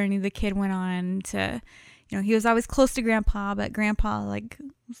enjoyed the journey the kid went on to, he was always close to Grandpa, but Grandpa like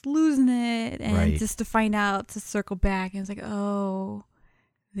was losing it, and just to find out, to circle back, and it's like, oh,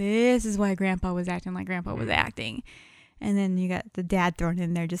 this is why Grandpa was acting like Grandpa was acting. And then you got the dad thrown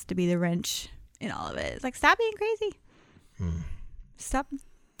in there just to be the wrench in all of it. It's like, stop being crazy. Stop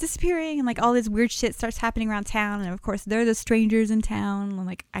disappearing. And like all this weird shit starts happening around town. And of course, they're the strangers in town,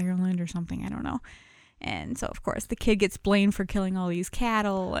 like Ireland or something. I don't know. And so, of course, the kid gets blamed for killing all these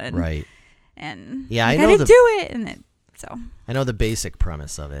cattle. And, right. And yeah, like, I know didn't do it. And then, so I know the basic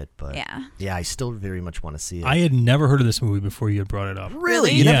premise of it, but yeah, I still very much want to see it. I had never heard of this movie before you had brought it up.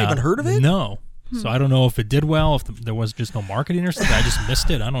 Really? You never even heard of it? No. So I don't know if it did well, if there was just no marketing or something. I just missed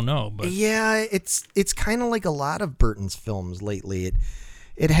it. I don't know. But yeah, it's kind of like a lot of Burton's films lately.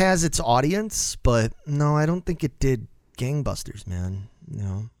 It has its audience, but no, I don't think it did gangbusters, man.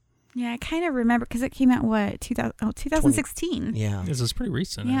 No. Yeah, I kind of remember because it came out 2016. Yeah, this is pretty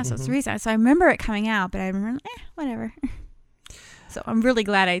recent. Yeah, so it's recent. So I remember it coming out, but I remember whatever. So I'm really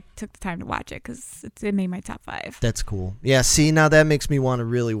glad I took the time to watch it because it made my top 5. That's cool. Yeah, see, now that makes me want to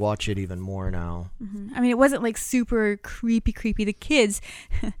really watch it even more now. I mean, it wasn't like super creepy. The kids,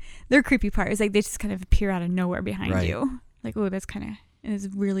 their creepy part is like they just kind of appear out of nowhere behind you. Like, oh, that's kind of, and it's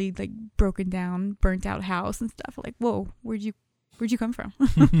really like broken down, burnt out house and stuff. Like, whoa, where'd you come from?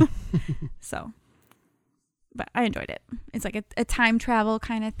 So, but I enjoyed it. It's like a time travel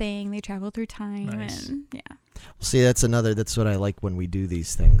kind of thing. They travel through time. Nice. And yeah. See, that's what I like when we do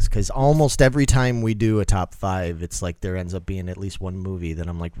these things, because almost every time we do a top 5, it's like there ends up being at least one movie that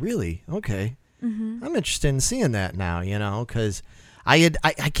I'm like, really? Okay. I'm interested in seeing that now, because I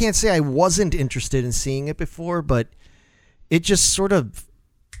can't say I wasn't interested in seeing it before, but it just sort of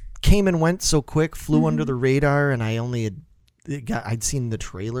came and went so quick, flew under the radar, and I only I'd seen the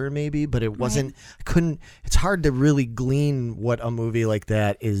trailer maybe, but it wasn't, it's hard to really glean what a movie like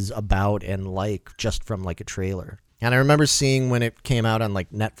that is about and like just from like a trailer. And I remember seeing when it came out on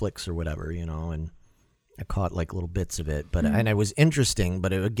like Netflix or whatever, and I caught like little bits of it, but and it was interesting,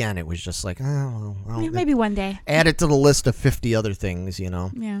 but it was just like, oh, well, maybe one day. Add it to the list of 50 other things,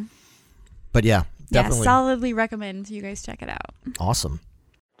 Yeah. But yeah, definitely. Yeah, solidly recommend you guys check it out. Awesome.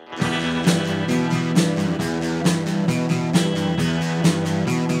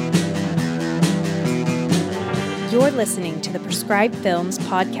 You're listening to the Prescribed Films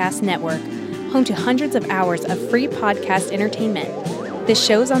Podcast Network, home to hundreds of hours of free podcast entertainment. The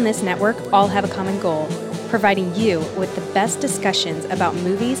shows on this network all have a common goal, providing you with the best discussions about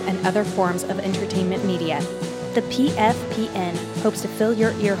movies and other forms of entertainment media. The PFPN hopes to fill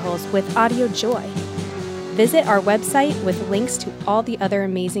your earholes with audio joy. Visit our website with links to all the other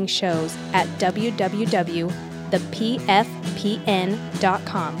amazing shows at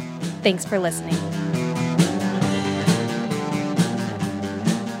www.thepfpn.com. Thanks for listening.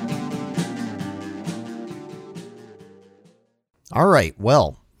 All right.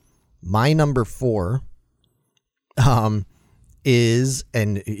 Well, my number 4 is,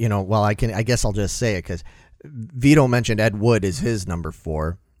 and I guess I'll just say it because Vito mentioned Ed Wood is his number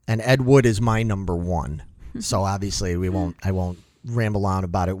 4, and Ed Wood is my number 1. So obviously I won't ramble on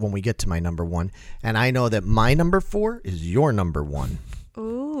about it when we get to my number 1. And I know that my number 4 is your number 1.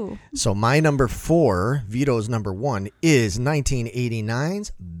 Ooh. So my number 4, Vito's number 1, is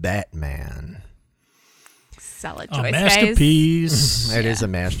 1989's Batman. Solid choice, a masterpiece. Guys. It is a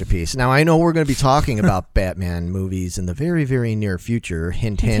masterpiece. Now, I know we're going to be talking about Batman movies in the very, very near future.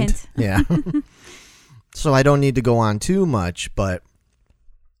 Hint, hint. Yeah. So I don't need to go on too much, but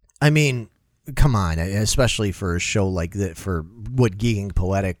I mean, come on, especially for a show like that, for what Geeking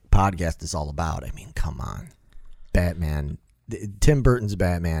Poetic podcast is all about. I mean, come on. Batman. Tim Burton's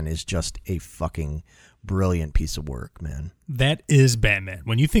Batman is just a fucking brilliant piece of work, man. That is Batman.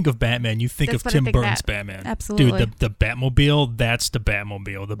 When you think of Batman, you think That's of what I Tim think of Burton's that. Batman. Absolutely. Dude, the Batmobile, that's the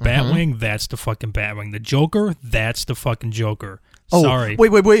Batmobile. The Batwing, that's the fucking Batwing. The Joker, that's the fucking Joker. Oh, sorry.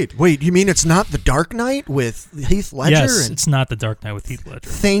 Wait. You mean it's not The Dark Knight with Heath Ledger? Yes, it's not The Dark Knight with Heath Ledger.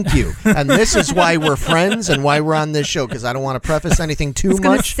 Thank you. And this is why we're friends and why we're on this show, because I don't want to preface anything too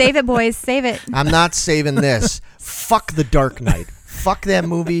much. Save it, boys. Save it. I'm not saving this. Fuck The Dark Knight. Fuck that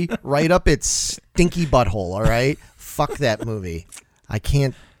movie right up its stinky butthole, all right? Fuck that movie. I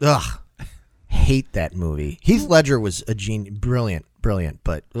can't, hate that movie. Heath Ledger was a genius, brilliant,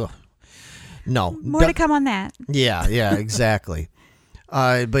 but, no. More to come on that. Yeah, exactly.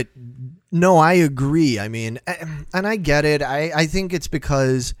 But, no, I agree. I mean, and I get it. I think it's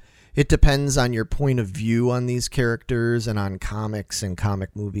because it depends on your point of view on these characters and on comics and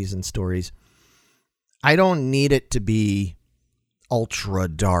comic movies and stories. I don't need it to be ultra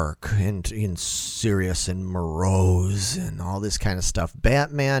dark and serious and morose and all this kind of stuff.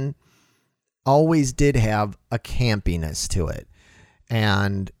 Batman always did have a campiness to it.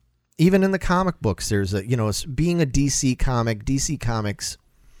 And even in the comic books, there's being a DC comic, DC Comics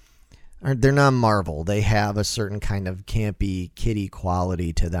they're not Marvel. They have a certain kind of campy, kiddie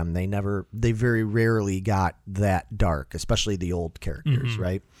quality to them. They very rarely got that dark, especially the old characters,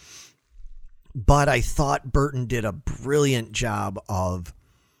 right? But I thought Burton did a brilliant job of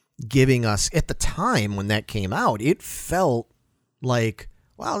giving us, at the time when that came out, it felt like,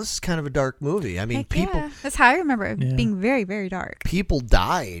 wow, this is kind of a dark movie. I mean, Heck people. yeah. That's how I remember it being very, very dark. People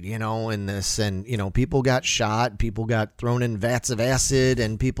died, in this, and, people got shot, people got thrown in vats of acid,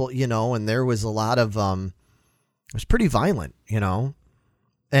 and people, and there was a lot of, it was pretty violent, and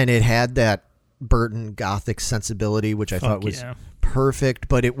it had that Burton Gothic sensibility, which I thought was perfect,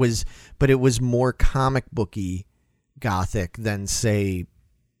 but it was more comic booky Gothic than, say,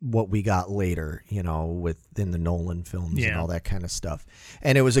 what we got later, within the Nolan films and all that kind of stuff.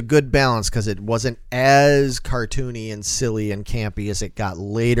 And it was a good balance because it wasn't as cartoony and silly and campy as it got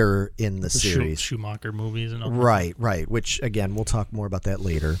later in the series. Schumacher movies and all that. Right. Which, again, we'll talk more about that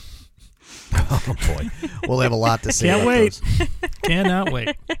later. Oh, boy. We'll have a lot to say Can't about wait. those. Cannot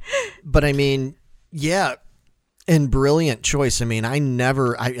wait. But, I mean, yeah, and brilliant choice. I mean,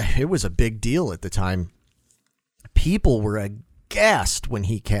 it was a big deal at the time. People were aghast when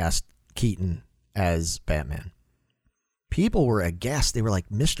he cast Keaton as Batman. People were aghast. They were like,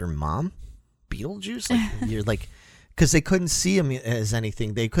 Mr. Mom? Beetlejuice? Like, you're like, because they couldn't see him as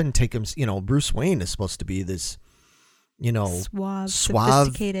anything. They couldn't take him, Bruce Wayne is supposed to be this, suave,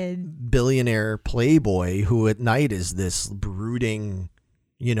 sophisticated billionaire playboy who at night is this brooding,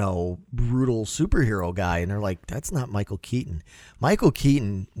 brutal superhero guy. And they're like, that's not Michael Keaton. Michael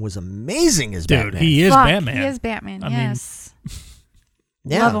Keaton was amazing as Batman. Dude, he is Batman. He is Batman, yes.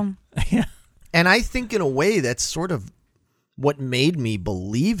 Yeah. Love him. Yeah. And I think in a way that's sort of what made me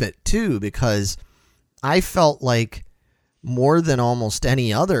believe it too, because I felt like more than almost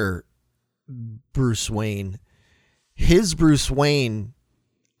any other Bruce Wayne, his Bruce Wayne,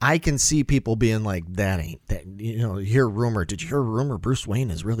 I can see people being like, that ain't that, did you hear a rumor Bruce Wayne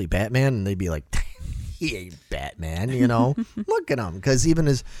is really Batman? And they'd be like, he ain't Batman, look at him. Because even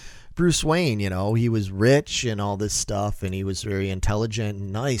as Bruce Wayne, he was rich and all this stuff, and he was very intelligent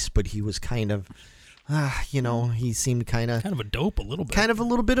and nice, but he was kind of, he seemed kind of a dope a little bit. Kind of a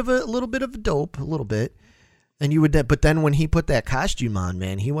little bit of a dope, a little bit. And but then when he put that costume on,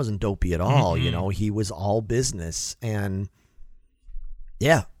 man, he wasn't dopey at all. He was all business. And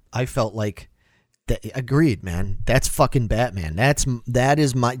yeah, I felt like that. Agreed, man. That's fucking Batman. That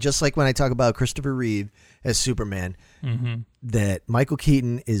is my, just like when I talk about Christopher Reeve as Superman, that Michael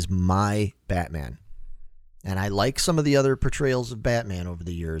Keaton is my Batman. And I like some of the other portrayals of Batman over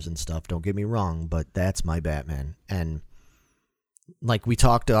the years and stuff. Don't get me wrong, but that's my Batman. And like we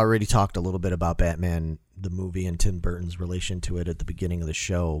already talked a little bit about Batman, the movie, and Tim Burton's relation to it at the beginning of the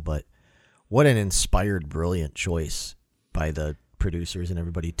show. But what an inspired, brilliant choice by the producers and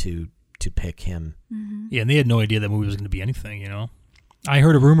everybody to pick him. Yeah, and they had no idea that movie was going to be anything, I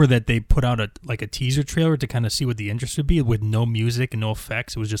heard a rumor that they put out a teaser trailer to kind of see what the interest would be with no music and no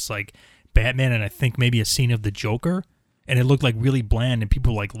effects. It was just like Batman and I think maybe a scene of the Joker, and it looked like really bland, and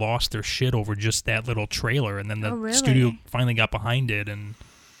people like lost their shit over just that little trailer, and then the studio finally got behind it and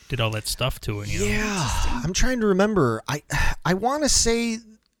did all that stuff to it. Yeah, I'm trying to remember. I want to say,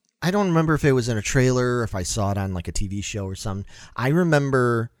 I don't remember if it was in a trailer or if I saw it on like a TV show or something. I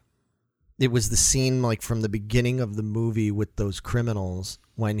remember it was the scene like from the beginning of the movie with those criminals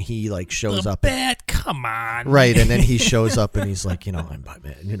when he like shows up. Come on. Right, and then he shows up and he's like, I'm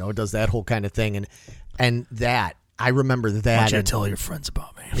Batman, does that whole kind of thing, and that I remember that. Why don't you tell all your friends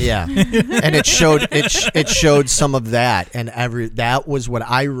about me? Yeah, and it showed some of that, and that was what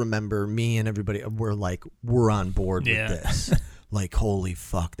I remember. Me and everybody we're on board with this. Like, holy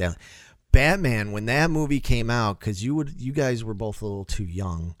fuck, that Batman, when that movie came out, because you guys were both a little too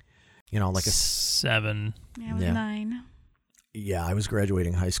young. Like a 7. Yeah, I was 9. Yeah, I was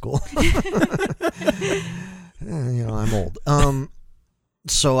graduating high school. I'm old.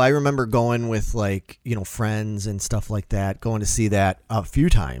 So I remember going with friends and stuff like that, going to see that a few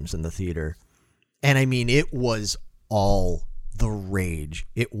times in the theater. And I mean, it was all the rage.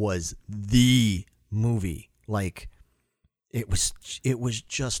 It was the movie. It was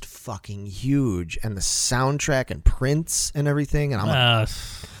just fucking huge, and the soundtrack and Prince and everything, and I'm like,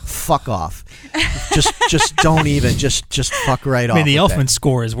 fuck off. just don't even, just fuck right off. I mean, the Elfman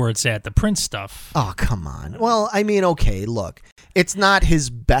score is where it's at. The Prince stuff. Oh, come on. Well, I mean, okay, look, it's not his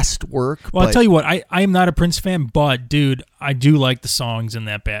best work. Well, I'll tell you what, I am not a Prince fan, but dude, I do like the songs in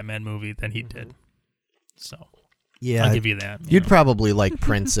that Batman movie that he did. So. Yeah, I'll give you that. You'd probably like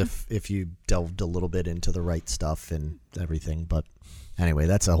Prince if you delved a little bit into the right stuff and everything. But anyway,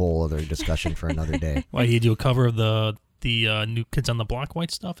 that's a whole other discussion for another day. Why, you do a cover of the the New Kids on the Block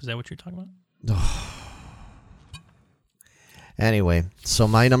white stuff. Is that what you're talking about? Anyway, so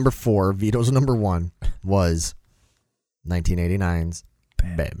my number 4, Vito's number 1, was 1989's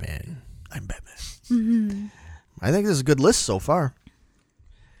Batman. I'm Batman. Mm-hmm. I think this is a good list so far.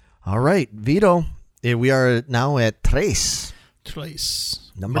 All right, Vito, we are now at Tres.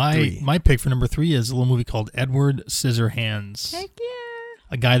 Number 3. My pick for number 3 is a little movie called Edward Scissorhands. Heck yeah.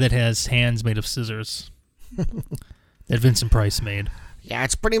 A guy that has hands made of scissors. That Vincent Price made. Yeah,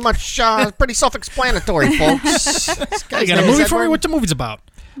 it's pretty much pretty self-explanatory, folks. You got a movie for me? What the movie's about?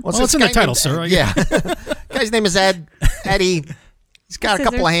 Well, it's in the title, sir. Yeah. Guy's name is Eddie. He's got a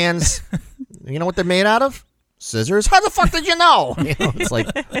couple of hands. You know what they're made out of? Scissors. How the fuck did you know? It's like...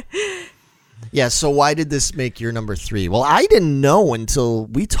 Yeah, so why did this make your number 3? Well, I didn't know until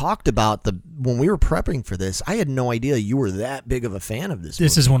we talked about when we were prepping for this. I had no idea you were that big of a fan of this movie.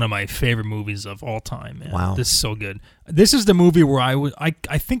 This is one of my favorite movies of all time, man. Wow. This is so good. This is the movie where I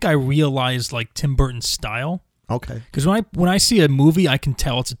think I realized like Tim Burton's style. Okay. Because when I see a movie, I can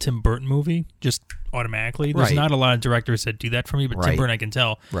tell it's a Tim Burton movie just automatically. There's Right. not a lot of directors that do that for me, but Right. Tim Burton I can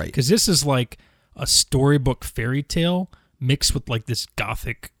tell. Right. Because this is like a storybook fairy tale mixed with like this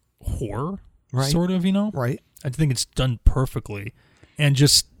gothic horror. Right. Sort of, Right. I think it's done perfectly. And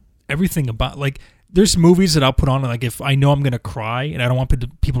just everything about, like, there's movies that I'll put on, like, if I know I'm going to cry and I don't want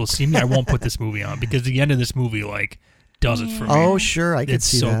people to see me, I won't put this movie on because the end of this movie, like, does it for me. Oh, sure. I can It's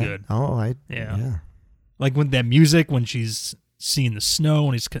see so that. good. Oh, Yeah. Like, when that music, when she's seeing the snow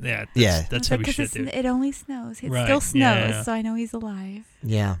and he's, that's heavy Because shit, dude. it only snows. It Right. still snows, Yeah. so I know he's alive.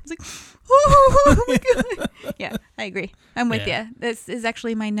 Yeah. It's like, oh my God. Yeah, I agree. I'm with Yeah. you. This is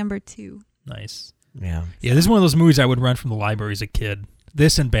actually my number 2. Nice. Yeah. Yeah, this is one of those movies I would rent from the library as a kid.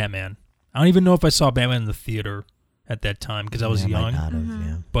 This and Batman. I don't even know if I saw Batman in the theater at that time because I was Yeah, might young, not have,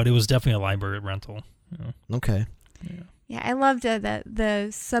 Mm-hmm. but it was definitely a library rental. Yeah. Okay. Yeah, I loved the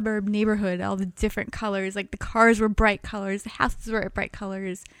suburb neighborhood, all the different colors. Like the cars were bright colors, the houses were bright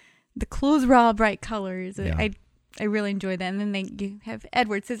colors, the clothes were all bright colors. Yeah. I really enjoyed that. And then you have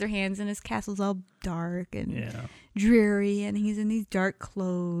Edward Scissorhands, and his castle's all dark and dreary, and he's in these dark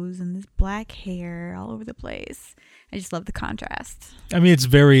clothes and this black hair all over the place. I just love the contrast. I mean, it's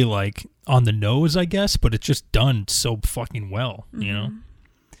very, like, on the nose, I guess, but it's just done so fucking well, you know?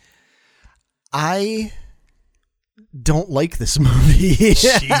 I don't like this movie.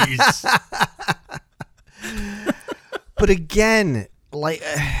 Jeez. But again, like,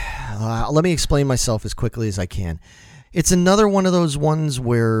 let me explain myself as quickly as I can. It's another one of those ones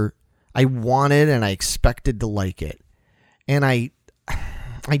where I wanted and I expected to like it. And I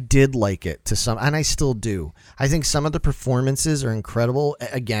did like it to some, and I still do. I think some of the performances are incredible.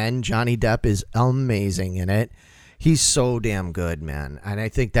 Again, Johnny Depp is amazing in it. He's so damn good, man. And I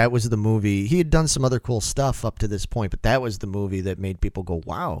think that was the movie. He had done some other cool stuff up to this point, but that was the movie that made people go,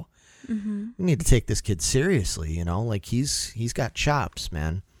 wow, we need to take this kid seriously, you know? Like, he's got chops,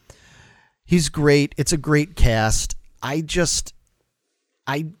 man. He's great. It's a great cast. I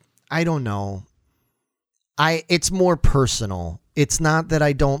don't know. It's more personal. It's not that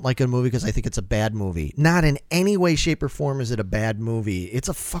I don't like a movie because I think it's a bad movie. Not in any way, shape, or form is it a bad movie. It's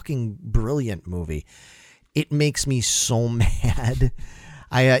a fucking brilliant movie. It makes me so mad.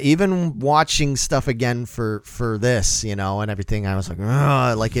 I even watching stuff again for this, you know, and everything, I was like,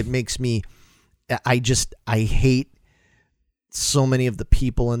 ugh, like it makes me, I hate so many of the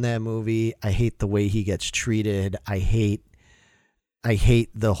people in that movie. I hate the way he gets treated. I hate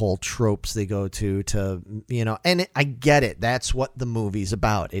the whole tropes they go to, you know, and I get it. That's what the movie's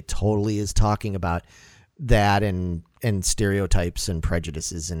about. It totally is talking about that and stereotypes and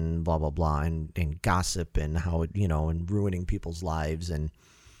prejudices and blah, blah, blah, and gossip and how it, you know, and ruining people's lives and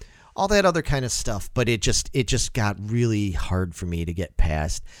all that other kind of stuff. But it just got really hard for me to get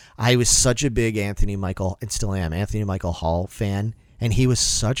past. I was such a big Anthony Michael Hall fan, and he was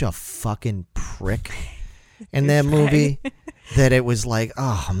such a fucking prick in that movie that it was like,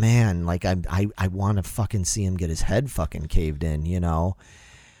 oh man, like I want to fucking see him get his head fucking caved in, you know.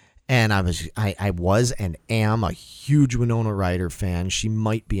 And I was and am a huge Winona Ryder fan. She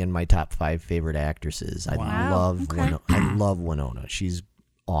might be in my top 5 favorite actresses. I love Winona. She's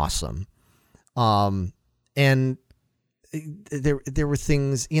awesome. And there were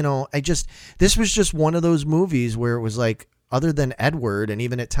things, you know, this was just one of those movies where it was like, other than Edward, and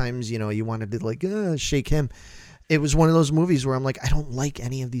even at times, you know, you wanted to like shake him. It was one of those movies where I'm like, I don't like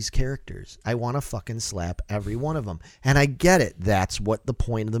any of these characters. I want to fucking slap every one of them. And I get it. That's what the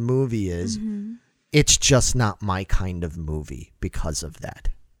point of the movie is. Mm-hmm. It's just not my kind of movie because of that.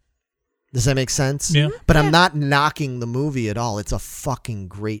 Does that make sense? Yeah. But I'm not knocking the movie at all. It's a fucking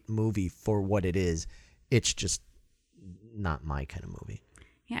great movie for what it is. It's just not my kind of movie.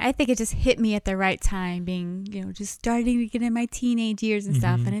 Yeah, I think it just hit me at the right time, being, just starting to get in my teenage years and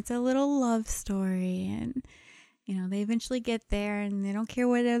stuff. And it's a little love story. And, they eventually get there and they don't care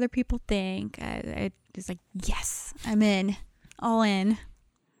what other people think. I just like, yes, I'm in. All in.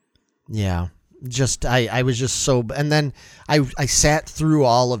 Yeah. I was just so, and then I sat through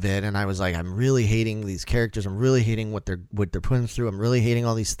all of it and I was like, I'm really hating these characters. I'm really hating what they're putting through. I'm really hating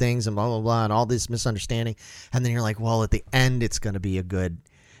all these things and blah, blah, blah, and all this misunderstanding. And then you're like, well, at the end, it's going to be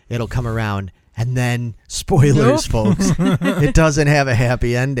it'll come around. And then, spoilers, folks, it doesn't have a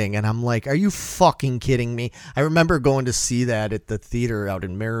happy ending. And I'm like, are you fucking kidding me? I remember going to see that at the theater out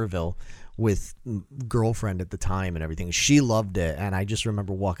in Maryville with girlfriend at the time and everything. She loved it. And I just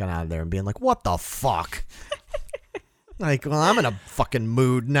remember walking out of there and being like, what the fuck? Like, well, I'm in a fucking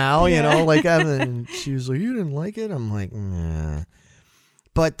mood now, and she was like, you didn't like it? I'm like, nah.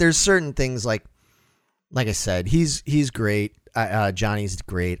 But there's certain things like I said, he's great. Johnny's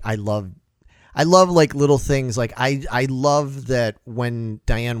great. I love like little things. Like I love that when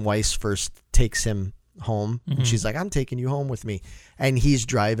Diane Weiss first takes him home and she's like, I'm taking you home with me. And he's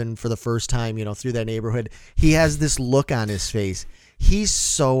driving for the first time, through that neighborhood. He has this look on his face. He's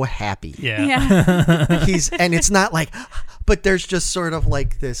so happy. Yeah. And it's not like, but there's just sort of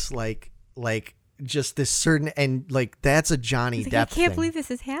like this, like just this certain, and like that's a Johnny Depp I can't thing. believe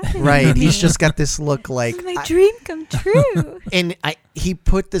this is happening. Right. He's just got this look like this is my dream come true. And he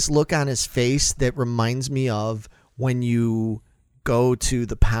put this look on his face that reminds me of when you go to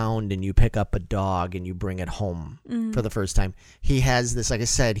the pound and you pick up a dog and you bring it home for the first time. He has this, like I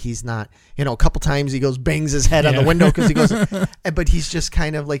said, he's not, a couple times he goes, bangs his head on the window because he goes, but he's just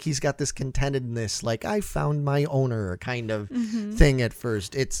kind of like, he's got this contentedness, like I found my owner kind of thing at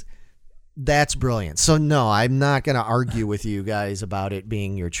first. That's brilliant. So no, I'm not going to argue with you guys about it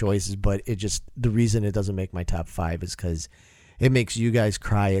being your choices, but the reason it doesn't make my top 5 is because it makes you guys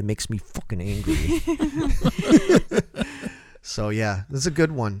cry. It makes me fucking angry. So yeah, this is a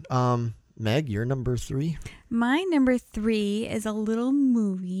good one. Meg, you're number 3. My number 3 is a little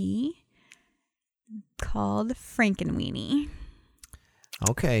movie called Frankenweenie.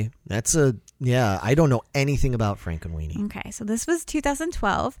 Okay, I don't know anything about Frankenweenie. Okay, so this was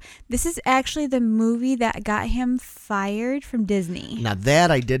 2012. This is actually the movie that got him fired from Disney. Now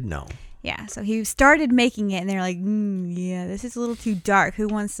that I did know. Yeah, so he started making it and they're like, yeah, this is a little too dark. Who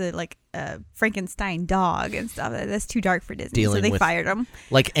wants to like a Frankenstein dog and stuff? That's too dark for Disney. So they fired him.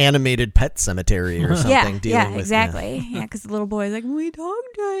 Like animated Pet Cemetery or something. Yeah, exactly. Yeah, because the little boy's like, my dog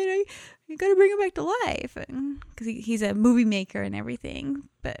died. You got to bring him back to life. Because he's a movie maker and everything,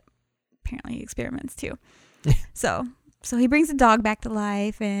 but apparently he experiments too. So he brings the dog back to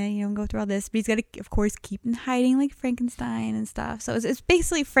life and, go through all this. But he's got to, of course, keep hiding like Frankenstein and stuff. So it's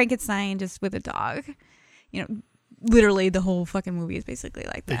basically Frankenstein just with a dog. Literally the whole fucking movie is basically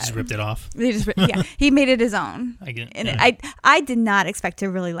like that. They just ripped it off. He made it his own. I get it. And Yeah. I did not expect to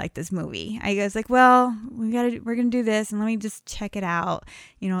really like this movie. I was like, well, we're gonna do this and let me just check it out.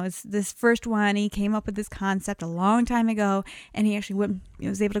 It's this first one. He came up with this concept a long time ago, and he actually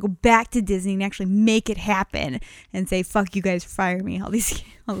was able to go back to Disney and actually make it happen and say, "Fuck you guys, fire me" all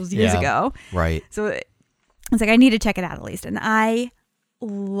those years ago. Right. So it's like I need to check it out at least, and I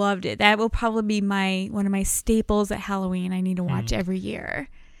loved it. That will probably be one of my staples at Halloween. I need to watch every year.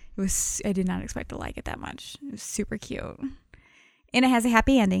 I did not expect to like it that much. It was super cute. And it has a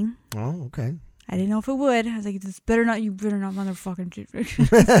happy ending. Oh, okay. I didn't know if it would. I was like, you better not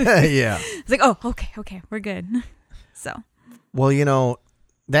motherfucking. Yeah. It's like, oh, okay, we're good. So. Well,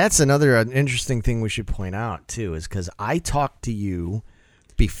 that's another interesting thing we should point out too, is because I talked to you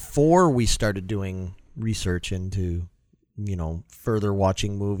before we started doing research into further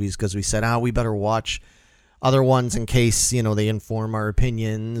watching movies, because we said, we better watch other ones in case, they inform our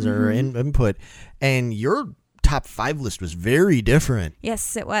opinions or input. And your top 5 list was very different.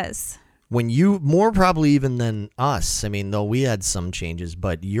 Yes, it was. When you, more probably even than us, I mean, though we had some changes,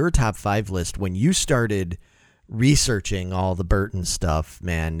 but your top 5 list, when you started researching all the Burton stuff,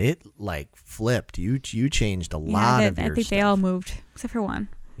 man, it like flipped. You changed a lot of your I think stuff. they all moved, except for one.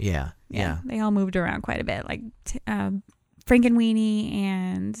 Yeah. They all moved around quite a bit. Like Frankenweenie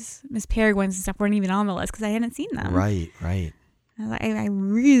and Miss Peregrine's and stuff weren't even on the list because I hadn't seen them. Right. I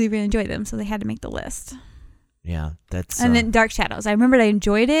really, really enjoyed them, so they had to make the list. Yeah, that's... And then Dark Shadows. I remembered I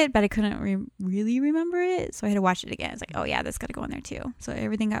enjoyed it, but I couldn't really remember it, so I had to watch it again. It's like, oh yeah, that's got to go in there too. So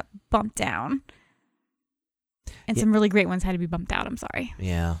everything got bumped down. And some really great ones had to be bumped out, I'm sorry.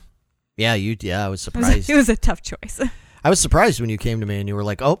 Yeah. Yeah, I was surprised. It was a tough choice. I was surprised when you came to me and you were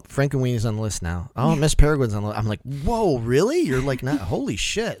like, "Oh, Frankenweenie's on the list now. Oh, Miss Peregrine's on the list." I'm like, "Whoa, really?" You're like, "Not holy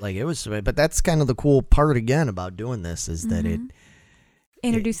shit!" Like it was, but that's kind of the cool part again about doing this is that it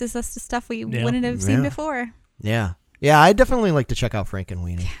introduces us to stuff we wouldn't have seen before. Yeah, I definitely like to check out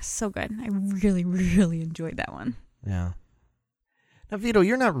Frankenweenie. Yeah, so good. I really, really enjoyed that one. Yeah. Now, Vito,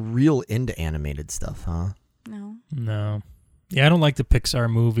 you're not real into animated stuff, huh? No. Yeah, I don't like the Pixar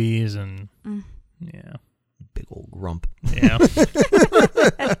movies and yeah. Big old grump. Yeah.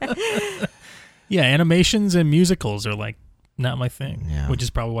 Yeah, animations and musicals are like not my thing, which is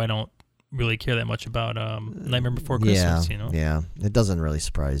probably why I don't really care that much about Nightmare Before Christmas, you know? Yeah, it doesn't really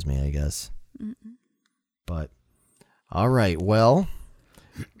surprise me, I guess. But, all right, well,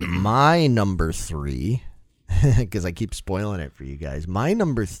 my number 3, because I keep spoiling it for you guys, my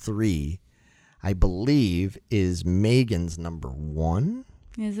number 3, I believe, is Megan's number 1.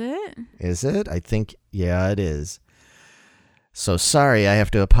 Is it? Is it? I think, yeah, it is. So sorry, I have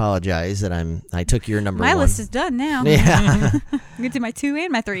to apologize that I took your number 1. My list is done now. Yeah. You get to my 2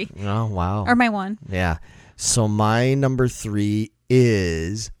 and my 3. Oh, wow. Or my 1. Yeah. So my number 3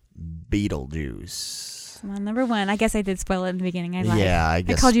 is Beetlejuice. My number 1. I guess I did spoil it in the beginning. I lied. Yeah, I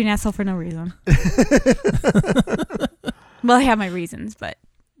guess. I called you an asshole for no reason. Well, I have my reasons, but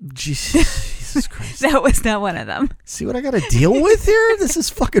Jesus Christ. that was not one of them. See what I got to deal with here? This is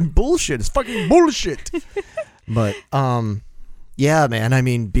fucking bullshit. It's fucking bullshit. But, yeah, man. I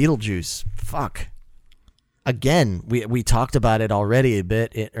mean, Beetlejuice. Fuck. Again, we talked about it already a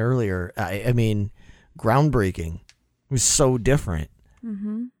bit earlier. I mean, groundbreaking. It was so different.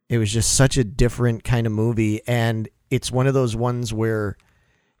 Mm-hmm. It was just such a different kind of movie. And it's one of those ones where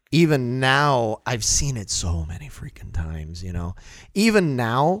even now, I've seen it so many freaking times, you know. Even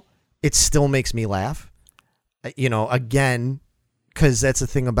now, it still makes me laugh. You know, again, because that's the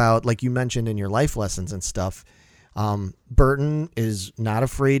thing about, like you mentioned in your life lessons and stuff, Burton is not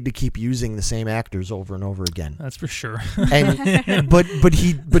afraid to keep using the same actors over and over again. That's for sure. And but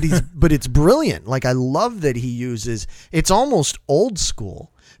it's brilliant. Like, I love that he uses, it's almost old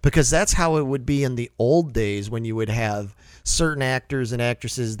school, because that's how it would be in the old days when you would have certain actors and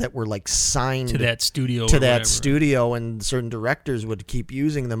actresses that were like signed to that studio and certain directors would keep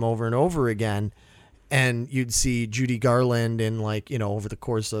using them over and over again. And you'd see Judy Garland in, like, you know, over the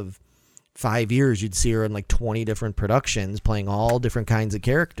course of 5 years, you'd see her in like 20 different productions playing all different kinds of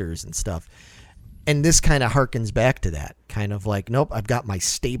characters and stuff. And this kind of harkens back to that kind of like, nope, I've got my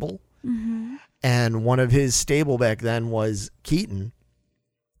stable. Mm-hmm. And one of his stable back then was Keaton.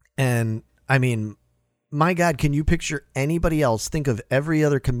 And I mean, my God, can you picture anybody else? Think of every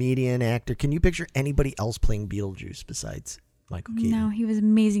other comedian, actor. Can you picture anybody else playing Beetlejuice besides Michael Keaton? No, he was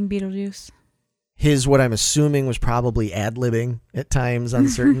amazing Beetlejuice. His, what I'm assuming was probably ad-libbing at times on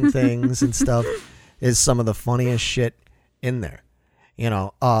certain things and stuff, is some of the funniest shit in there. You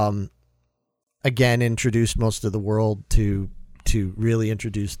know, again, introduced most of the world to really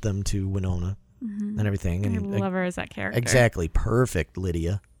introduce them to Winona and everything. And I love her as that character. Exactly. Perfect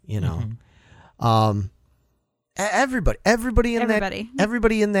Lydia, you know. Everybody in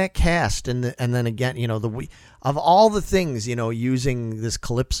that cast, and then again, you know, of all the things, you know, using this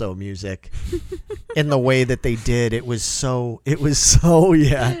calypso music in the way that they did, it was so it'll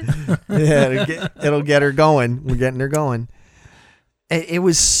get her going. We're getting her going. It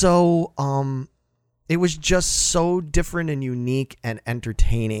was so it was just so different and unique and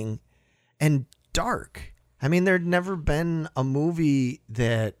entertaining and dark. I mean, there'd never been a movie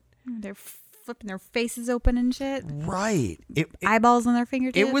that they're flipping their faces open and shit. Right. Eyeballs on their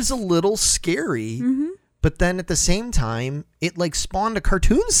fingertips. It was a little scary, but then at the same time, it like spawned a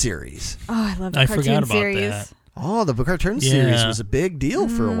cartoon series. Oh, I love the cartoon series. That. Oh, the cartoon series was a big deal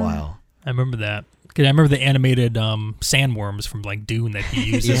for a while. I remember that. I remember the animated sandworms from like Dune that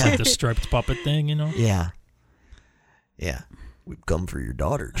he uses, like the striped puppet thing, you know? Yeah. Yeah. We've come for your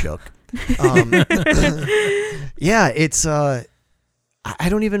daughter, Chuck. Yeah, it's I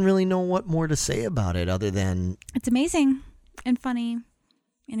don't even really know what more to say about it other than it's amazing and funny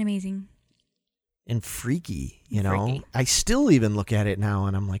and amazing and freaky, you know. I still even look at it now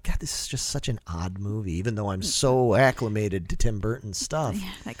and I'm like, God, this is just such an odd movie, even though I'm so acclimated to Tim Burton's stuff.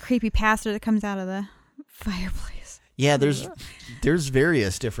 Yeah, that creepy pastor that comes out of the fireplace. Yeah, there's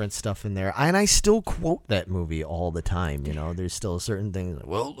various different stuff in there. And I still quote that movie all the time, you know. There's still certain things like,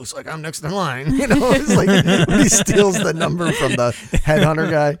 well, it looks like I'm next in line. You know, it's like when he steals the number from the headhunter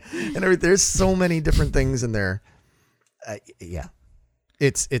guy and everything. There's so many different things in there. Yeah.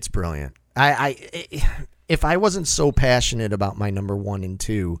 It's brilliant. If I wasn't so passionate about my number 1 and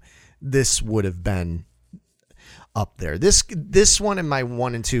 2, this would have been up there. This one and my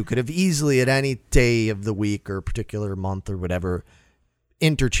 1 and 2 could have easily at any day of the week or particular month or whatever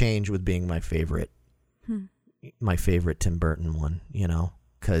interchange with being my favorite. My favorite Tim Burton one, you know,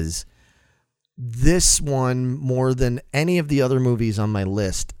 because this one, more than any of the other movies on my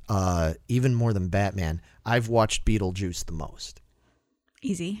list, even more than Batman, I've watched Beetlejuice the most.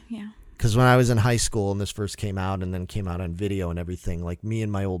 Easy, yeah. Because when I was in high school and this first came out and then came out on video and everything, like me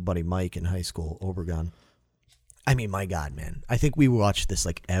and my old buddy Mike in high school, Obregon, I mean, my God, man. I think we watched this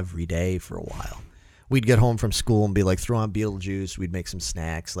like every day for a while. We'd get home from school and be like, throw on Beetlejuice. We'd make some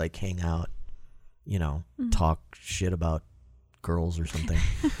snacks, like hang out, you know, talk shit about girls or something.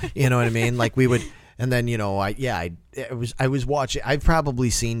 You know what I mean? Like we would, and then, you know, I was watching, I've probably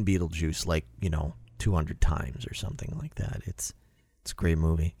seen Beetlejuice like, you know, 200 times or something like that. It's a great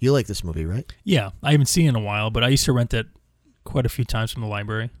movie. You like this movie, right? Yeah, I haven't seen it in a while, but I used to rent it quite a few times from the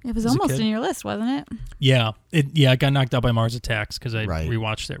library. It was as a almost kid. in your list, wasn't it? Yeah, it got knocked out by Mars Attacks because I Right.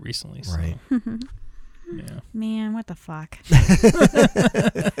 rewatched that recently. So, Right. yeah. Man, what the fuck?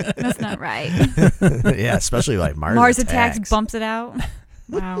 That's not right. Yeah, especially like Mars Attacks bumps it out.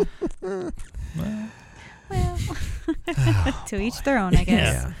 Wow. Well, Well, to each their own, I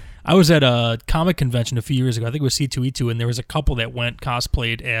guess. Yeah. I was at a comic convention a few years ago. I think it was C2E2, and there was a couple that went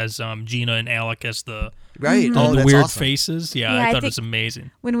cosplayed as Gina and Alec as the Right. Mhm. Oh, the that's weird awesome. faces. Yeah, Yeah, I I thought it think- was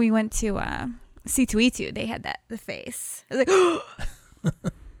amazing. When we went to C2E2, they had the face. I was like,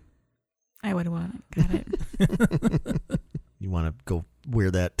 I would have wanted. Got it. You want to go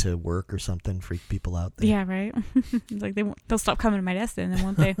wear that to work or something, freak people out there. Yeah, right. Like they'll stop coming to my desk then,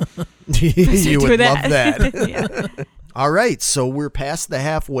 won't they? You Do would love that. Yeah. All right, so we're past the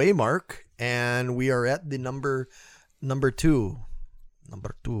halfway mark, and we are at the number two.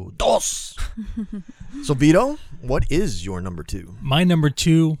 Number two. Dos. So, Vito, what is your number two? My number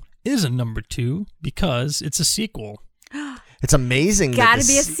two is a number two because it's a sequel. It's amazing. Got that to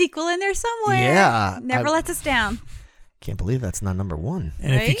be a this- sequel in there somewhere. Yeah, Never lets us down. Can't believe that's not number one.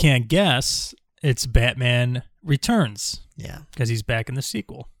 And if you Right? can't guess, it's Batman Returns Yeah. because he's back in the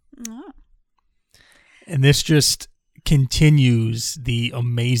sequel. Oh. And this just continues the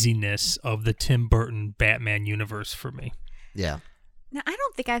amazingness of the Tim Burton Batman universe for me. Yeah. Now, I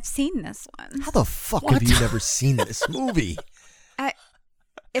don't think I've seen this one. How the fuck What? have you never seen this movie?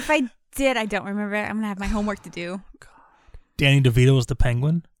 If I did, I don't remember it. I'm going to have my homework to do. Danny DeVito is the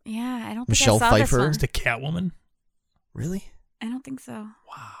Penguin. Yeah, I don't think Michelle I saw Pfeiffer? this Is one. the Catwoman. Really? I don't think so. Wow.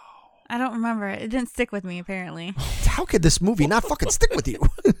 I don't remember it. It didn't stick with me, apparently. How could this movie not fucking stick with you?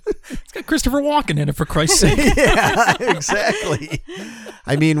 It's got Christopher Walken in it, for Christ's sake. Yeah, exactly.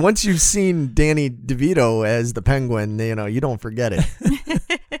 I mean, once you've seen Danny DeVito as the Penguin, you know, you don't forget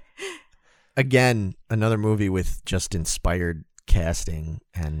it. Again, another movie with just inspired casting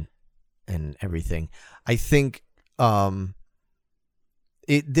and everything. I think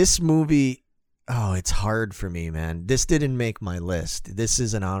this movie, oh, it's hard for me, man. This didn't make my list. This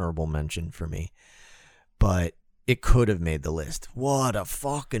is an honorable mention for me. But it could have made the list. What a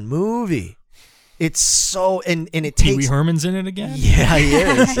fucking movie. It's so and it Pee Wee takes Herman's in it again. Yeah, he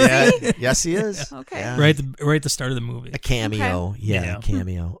is. Yeah. Yes, he is. Okay. Yeah. Right at the start of the movie. A cameo. Yeah, Yeah. a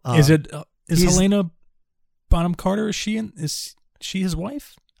cameo. Is he's- Helena Bonham Carter? Is she his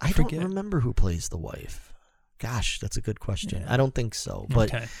wife? I don't forget. remember who plays the wife. Gosh, that's a good question. Yeah. I don't think so.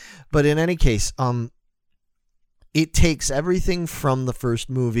 But Okay. but in any case, it takes everything from the first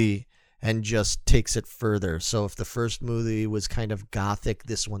movie and just takes it further. So if the first movie was kind of gothic,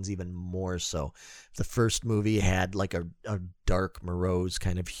 this one's even more so. If the first movie had like a dark, morose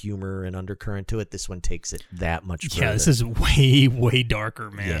kind of humor and undercurrent to it, this one takes it that much further. Yeah, this is way, way darker,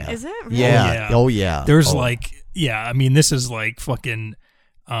 man. Yeah. Is it? Really? Yeah. Yeah. Oh, yeah. There's Oh. I mean, this is like fucking,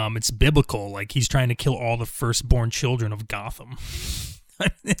 it's biblical. Like, he's trying to kill all the firstborn children of Gotham.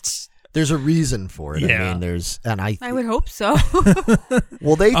 There's a reason for it. Yeah. I mean, I would hope so.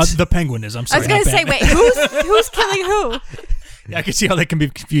 well, they, the Penguin is, I'm I sorry. was going to not say, Batman. wait, who's killing who? Yeah, I can see how that can be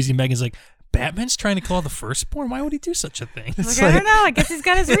confusing. Megan's like, Batman's trying to kill all the firstborn? Why would he do such a thing? I was like, I don't know. I guess he's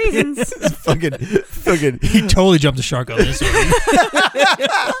got his reasons. fucking He totally jumped the shark on this one.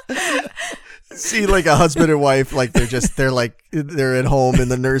 see like a husband and wife, like they're at home in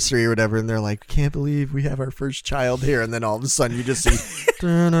the nursery or whatever, and they're like, can't believe we have our first child here, and then all of a sudden you just see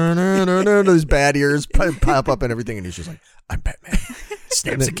those bad ears pop up and everything, and he's just like, I'm Batman.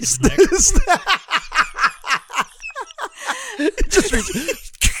 Snaps a kid's neck. Just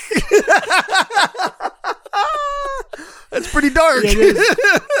reach- That's pretty dark.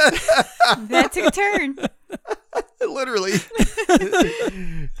 That took a turn. Literally.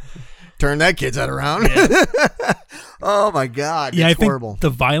 Turn that kid's head around. Oh my God. Yeah, it's I horrible. think the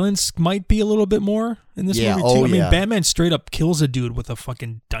violence might be a little bit more in this Yeah, movie too. oh, I mean, yeah. Batman straight up kills a dude with a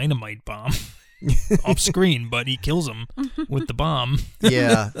fucking dynamite bomb off screen, but he kills him with the bomb.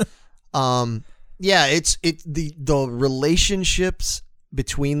 Yeah. Yeah, it's the relationships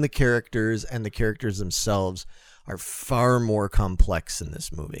between the characters and the characters themselves are far more complex in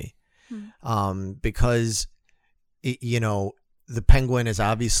this movie. Because the Penguin is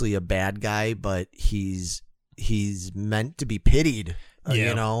obviously a bad guy, but he's meant to be pitied, a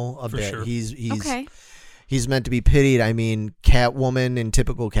for bit. sure. He's meant to be pitied. I mean, Catwoman in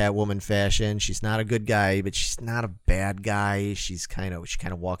typical Catwoman fashion, she's not a good guy, but she's not a bad guy. She kind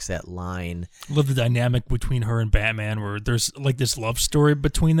of walks that line. Love the dynamic between her and Batman, where there's like this love story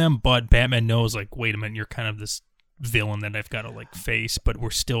between them, but Batman knows, like, wait a minute, you're kind of this villain that I've got to like face, but we're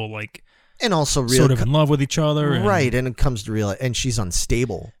still like, and also sort of in love with each other, right? And it comes to realize, and she's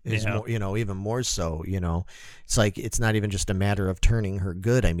unstable, Yeah. more, even more so. It's like it's not even just a matter of turning her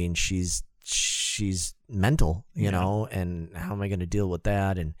good. I mean, she's mental, and how am I going to deal with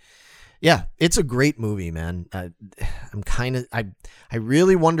that? And yeah, it's a great movie, man. I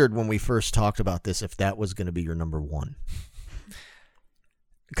really wondered when we first talked about this if that was going to be your number one,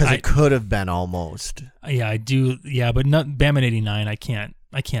 because it could have been almost. Yeah, I do. Yeah, but not Batman '89. I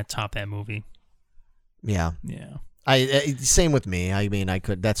can't top that movie. Yeah. Yeah. I same with me. I mean, I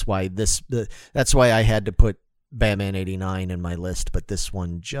could. That's why I had to put Batman '89 in my list, but this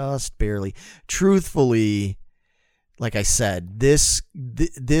one just barely. Truthfully, like I said, this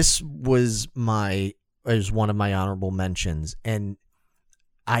was one of my honorable mentions, and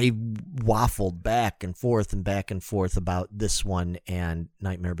I waffled back and forth about this one and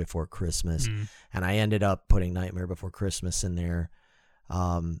Nightmare Before Christmas, and I ended up putting Nightmare Before Christmas in there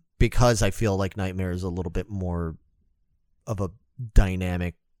because I feel like Nightmare is a little bit more of a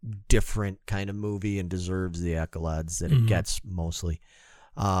dynamic, different kind of movie and deserves the accolades that it gets mostly.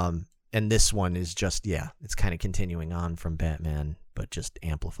 And this one is just, it's kind of continuing on from Batman, but just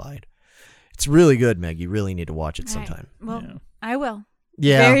amplified. It's really good, Meg. You really need to watch it sometime. Well, Yeah. I will.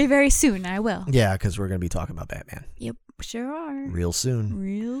 Yeah. Very, very soon. I will. Yeah, because we're going to be talking about Batman. Yep. Sure are. Real soon.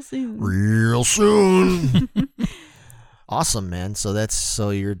 Real soon. Real soon. Awesome, man. So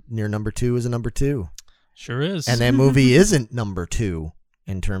your number 2 is a number 2. Sure is. And that movie isn't number 2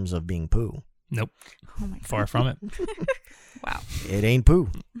 in terms of being poo. Nope. Oh my God. Far from it. Wow. It ain't poo.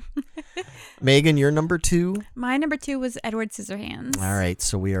 Megan, your number 2? My number 2 was Edward Scissorhands. All right,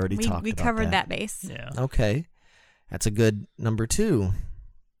 so we already talked we about covered that base. Yeah. Okay. That's a good number 2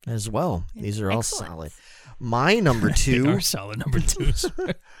 as well. These are all Excellent. solid. My number They 2, are solid number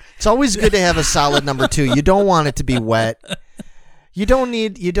 2s. it's always good to have a solid number 2. You don't want it to be wet. You don't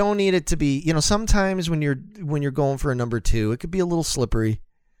need it to be, sometimes when you're going for a number 2, it could be a little slippery.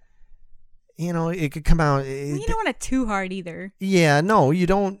 It could come out. You don't want it too hard either. Yeah, no, you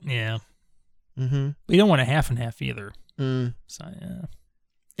don't. Yeah. Mm-hmm. But you don't want a half and half either. Mm. So, yeah.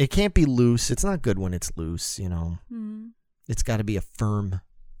 It can't be loose. It's not good when it's loose, Mm. It's got to be a firm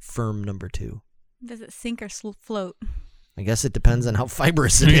number 2. Does it sink or float? I guess it depends on how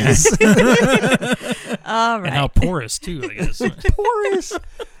fibrous it Yeah. is. All right. And how porous, too, I guess. Porous.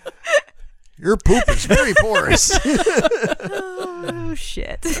 Your poop is very porous. Oh,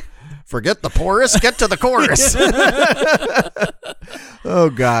 shit. Forget the porous, get to the chorus. Oh,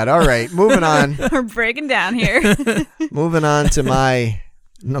 God. All right, moving on. We're breaking down here. Moving on to my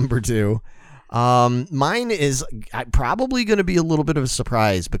number 2. Mine is probably going to be a little bit of a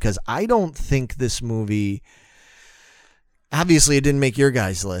surprise because I don't think this movie, obviously it didn't make your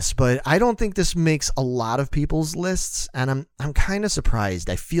guys' list, but I don't think this makes a lot of people's lists, and I'm kind of surprised.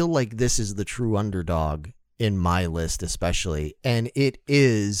 I feel like this is the true underdog in my list especially, and it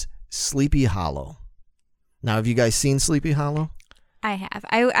is Sleepy Hollow. Now, have you guys seen Sleepy Hollow? I have.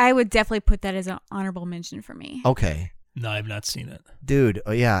 I would definitely put that as an honorable mention for me. Okay. No, I've not seen it. Dude,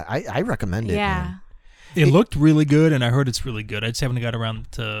 oh yeah, I recommend it. Yeah. Man. It looked really good, and I heard it's really good. I just haven't got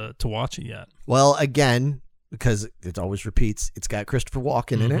around to watch it yet. Well, again, because it always repeats, it's got Christopher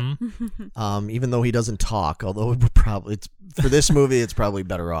Walken in it. Mhm. Even though he doesn't talk, although it's for this movie, it's probably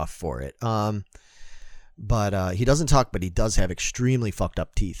better off for it. But he doesn't talk, but he does have extremely fucked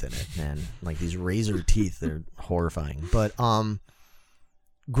up teeth in it, man. Like these razor teeth, they're horrifying. But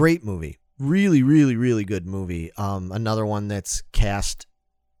great movie. Really, really, really good movie. Another one that's cast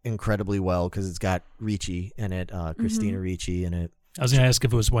incredibly well because it's got Ricci in it, Christina Ricci in it. I was going to ask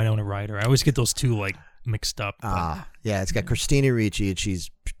if it was Winona Ryder. I always get those two mixed up. Yeah, it's got Christina Ricci, and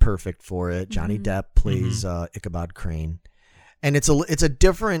she's perfect for it. Johnny Depp plays Ichabod Crane, and it's a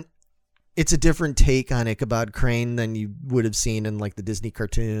different it's a different take on Ichabod Crane than you would have seen in like the Disney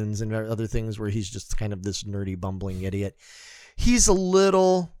cartoons and other things where he's just kind of this nerdy bumbling idiot. He's a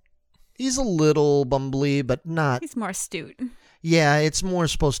little bumbly, but not. He's more astute. Yeah, it's more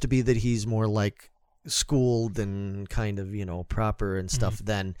supposed to be that he's more like schooled and kind of, proper and stuff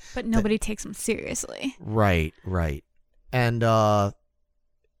than. But nobody takes him seriously. Right. And the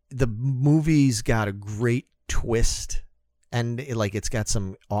movie's got a great twist, and it's got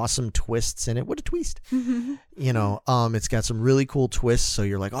some awesome twists in it. What a twist. It's got some really cool twists, so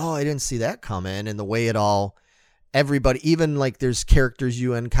you're like, oh, I didn't see that coming. And the way it all, everybody, even like there's characters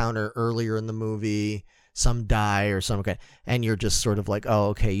you encounter earlier in the movie, some die or some kind, and you're just sort of like, oh,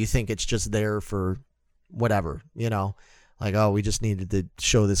 okay, you think it's just there for whatever, like, oh, we just needed to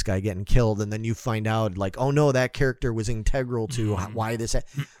show this guy getting killed, and then you find out like, oh no, that character was integral to why this,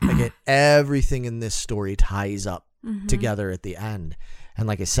 everything in this story ties up together at the end. And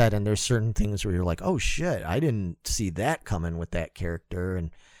like I said, and there's certain things where you're like, oh shit, I didn't see that coming with that character,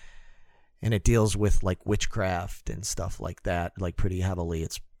 and it deals with like witchcraft and stuff like that, like pretty heavily.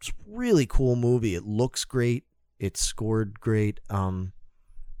 It's a really cool movie. It looks great. It's scored great.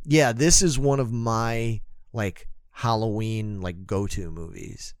 Yeah, this is one of my like Halloween like go-to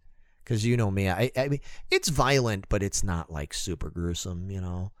movies, because me, I mean, it's violent, but it's not like super gruesome,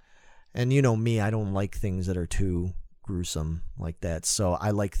 and me, I don't like things that are too gruesome like that, so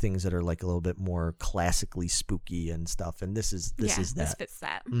I like things that are like a little bit more classically spooky and stuff, and this is that. This fits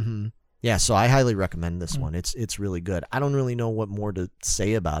that. Yeah, so I highly recommend this one. It's really good. I don't really know what more to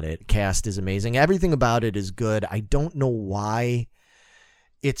say about it. Cast is amazing. Everything about it is good. I don't know why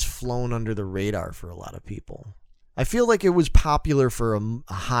it's flown under the radar for a lot of people. I feel like it was popular for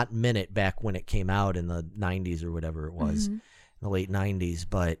a hot minute back when it came out in the 90s or whatever it was, in the late 90s.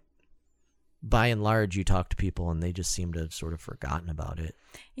 But by and large, you talk to people and they just seem to have sort of forgotten about it.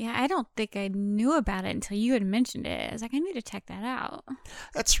 Yeah, I don't think I knew about it until you had mentioned it. I was like, I need to check that out.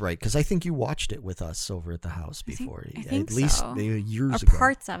 That's right, because I think you watched it with us over at the house before. I think at least so. Years or ago.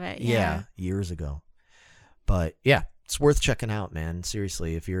 Parts of it, yeah. Years ago. But yeah, it's worth checking out, man.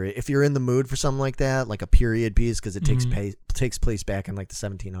 Seriously, if you're in the mood for something like that, like a period piece, because it takes place back in like the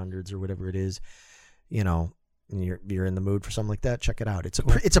 1700s or whatever it is, and you're in the mood for something like that, check it out. It's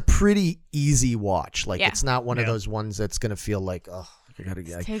a pretty easy watch. Like it's not one of those ones that's gonna feel like, oh,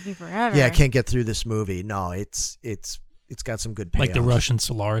 it's taking forever. Yeah, I can't get through this movie. No, it's got some good payoffs. Like the Russian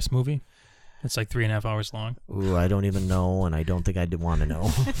Solaris movie. It's like 3.5 hours long. Ooh, I don't even know, and I don't think I did want to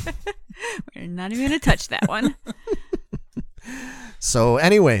know. We're not even gonna touch that one. So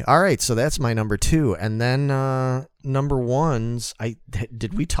anyway, all right. So that's my number 2, and then number ones.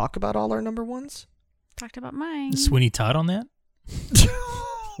 Did we talk about all our number ones? Talked about mine. Is Sweeney Todd on that?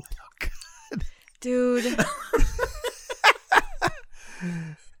 Oh, God. Dude.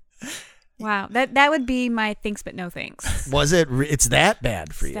 Wow, that would be my thanks but no thanks. Was it? It's that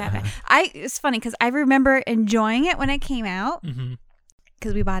bad for you? That bad. It's funny because I remember enjoying it when it came out,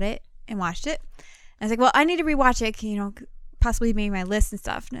 because we bought it and watched it. I was like, well, I need to rewatch it, possibly make my list and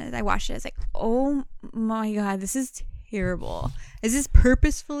stuff. And I watched it. I was like, oh my God, this is terrible. Is this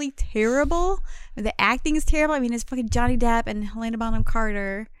purposefully terrible? The acting is terrible. I mean, it's fucking Johnny Depp and Helena Bonham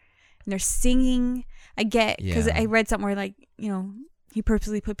Carter, and they're singing. I get, because I read somewhere like, he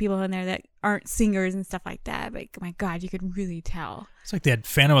purposely put people in there that aren't singers and stuff like that. But my God, you could really tell. It's like that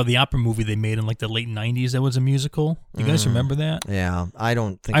Phantom of the Opera movie they made in like the late 90s that was a musical. You guys remember that? Yeah, I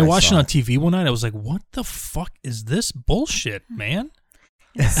don't think I watched it on TV one night. I was like, what the fuck is this bullshit, man?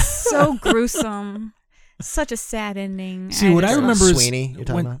 It's so gruesome. Such a sad ending. See, what I remember is Sweeney, you're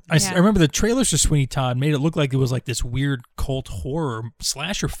talking about? I remember the trailers for Sweeney Todd made it look like it was like this weird cult horror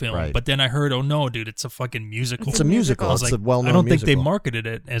slasher film. Right. But then I heard, oh no, dude, it's a fucking musical. It's a musical. I was It's like, a well-known I don't think they musical. marketed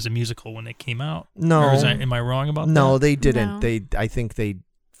it as a musical when it came out. No. Or am I wrong about that? No, they didn't. No. I think they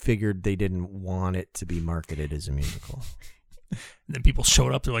figured they didn't want it to be marketed as a musical. And then people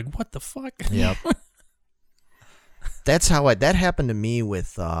showed up. They're like, what the fuck? Yep. That's how that happened to me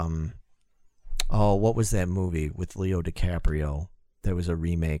with what was that movie with Leo DiCaprio? That was a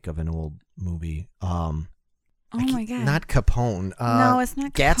remake of an old movie. Oh my God. Not Capone. No, it's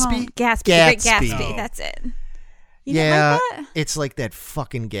not Gatsby? Capone. Gatsby. Gatsby. Gatsby. That's it. You Yeah, didn't like that? it's like that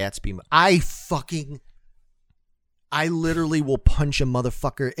fucking Gatsby. I literally will punch a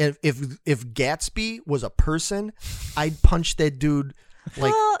motherfucker. If Gatsby was a person, I'd punch that dude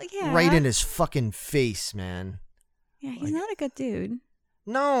like right in his fucking face, man. Yeah, he's not a good dude.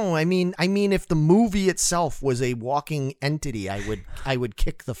 No, I mean, if the movie itself was a walking entity, I would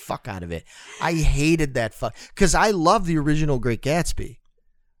kick the fuck out of it. I hated that because I love the original Great Gatsby.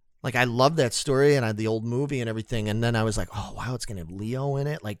 Like, I love that story and the old movie and everything. And then I was like, oh wow, it's gonna have Leo in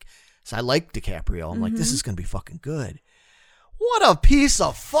it. Like, So I like DiCaprio. I'm like, this is going to be fucking good. What a piece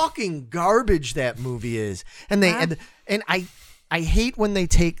of fucking garbage that movie is. And they and I hate when they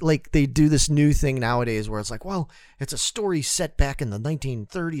take, like, they do this new thing nowadays where it's like, well, it's a story set back in the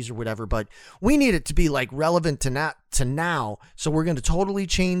 1930s or whatever, but we need it to be, like, relevant to now. So we're going to totally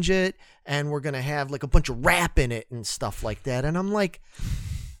change it, and we're going to have, like, a bunch of rap in it and stuff like that. And I'm like,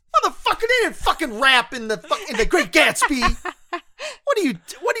 motherfucker, they didn't fucking rap in the Great Gatsby. What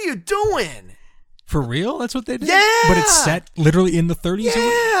are you doing? For real? That's what they did? Yeah. But it's set literally in the 30s?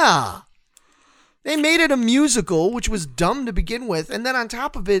 Yeah. They made it a musical, which was dumb to begin with, and then on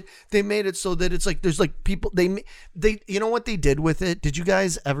top of it, they made it so that it's like there's like people they you know what they did with it? Did you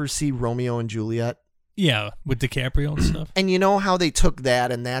guys ever see Romeo and Juliet? Yeah, with DiCaprio and stuff. And you know how they took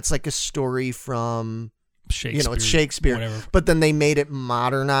that, and that's like a story from Shakespeare. You know, it's Shakespeare, whatever. but then they made it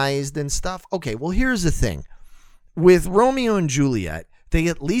modernized and stuff. Okay, well here's the thing: with Romeo and Juliet, they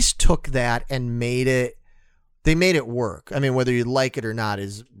at least took that and made it. They made it work. I mean, whether you like it or not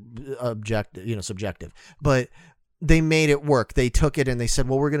is subjective. But they made it work. They took it and they said,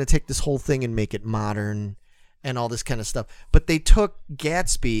 well, we're going to take this whole thing and make it modern and all this kind of stuff. But they took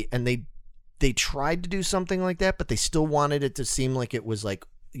Gatsby and they tried to do something like that, but they still wanted it to seem like it was like,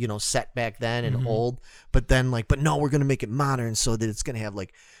 you know, set back then and old. But then like, but no, we're going to make it modern so that it's going to have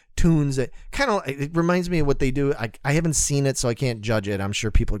like tunes that kind of, it reminds me of what they do. I haven't seen it, so I can't judge it. I'm sure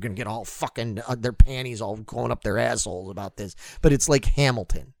people are going to get all fucking their panties all going up their assholes about this, but it's like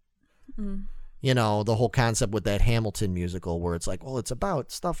Hamilton. You know, the whole concept with that Hamilton musical where it's like, well, it's about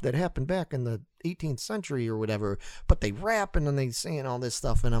stuff that happened back in the 18th century or whatever, but they rap and then they sing all this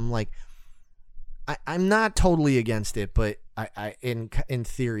stuff, and I'm like, I'm not totally against it, but I in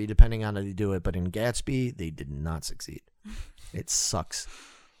theory, depending on how they do it, but in Gatsby, they did not succeed. It sucks.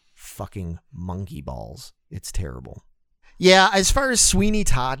 Fucking monkey balls. It's terrible. Yeah, as far as Sweeney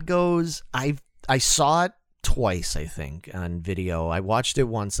Todd goes, I saw it twice, I think, on video. I watched it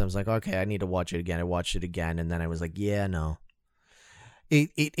once. I was like, okay, I need to watch it again. I watched it again, and then I was like, yeah, no.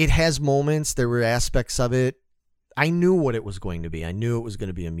 It has moments. There were aspects of it. I knew what it was going to be. I knew it was going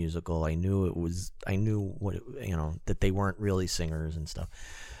to be a musical. I knew what that they weren't really singers and stuff.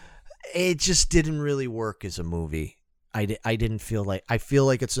 It just didn't really work as a movie. I didn't feel like, I feel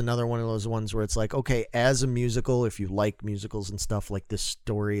like it's another one of those ones where it's like, okay, as a musical, if you like musicals and stuff, like this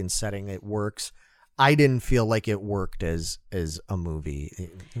story and setting, it works. I didn't feel like it worked as a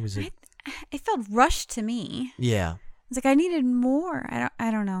movie. It felt rushed to me. Yeah. It's like I needed more.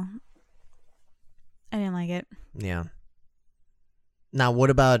 I don't know. I didn't like it. Yeah. Now, what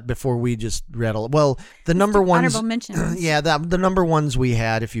about, before we just rattle? Well, the number ones. Honorable mentions. Yeah, the number ones we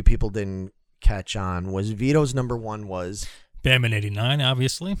had, if you people didn't catch on, was Vito's number one was Batman 89,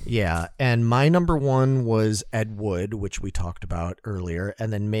 obviously. Yeah, and my number one was Ed Wood, which we talked about earlier,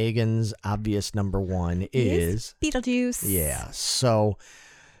 and then Megan's obvious number one is Beetlejuice. Yeah, so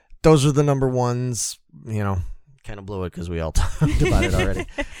those are the number ones. You know, kind of blew it because we all talked about it already.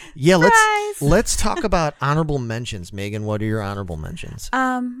 Yeah, let's talk about honorable mentions. Megan, what are your honorable mentions?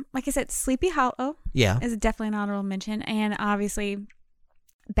 Like I said, Sleepy Hollow. Yeah, is definitely an honorable mention, and obviously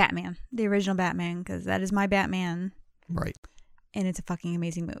Batman, the original Batman, because that is my Batman. Right. And it's a fucking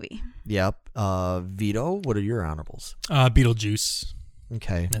amazing movie. Yep. Vito, what are your honorables? Beetlejuice.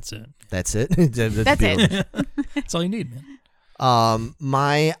 Okay. That's it. That's it? That's it. That's all you need, man.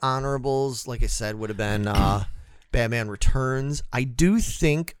 My honorables, like I said, would have been Batman Returns. I do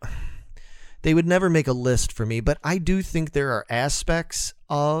think they would never make a list for me, but I do think there are aspects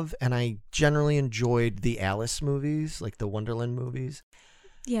of, and I generally enjoyed the Alice movies, like the Wonderland movies.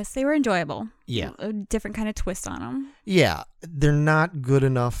 Yes, they were enjoyable. Yeah. A different kind of twist on them. Yeah. They're not good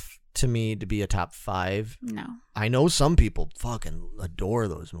enough to me to be a top 5. No. I know some people fucking adore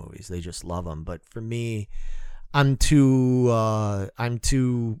those movies. They just love them. But for me, I'm too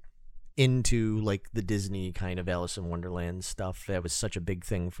into like the Disney kind of Alice in Wonderland stuff. That was such a big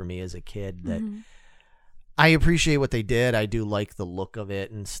thing for me as a kid that I appreciate what they did. I do like the look of it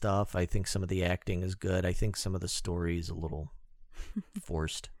and stuff. I think some of the acting is good. I think some of the story is a little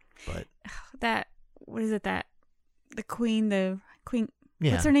forced, but the queen,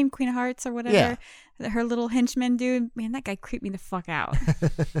 yeah. What's her name? Queen of Hearts or whatever. Yeah. Her little henchman dude. Man, that guy creeped me the fuck out.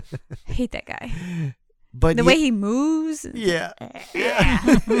 I hate that guy. But the way he moves. Yeah.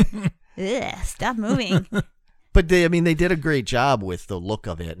 Ugh, stop moving. But they did a great job with the look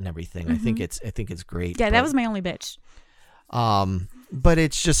of it and everything. I think it's great. Yeah, that was my only bitch. But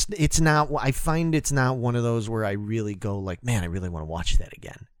it's not, I find it's not one of those where I really go like, man, I really want to watch that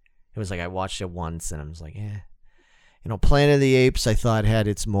again. It was like I watched it once and I was like, Planet of the Apes I thought had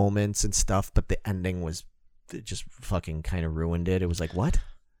its moments and stuff, but the ending it just fucking kind of ruined it. It was like, what?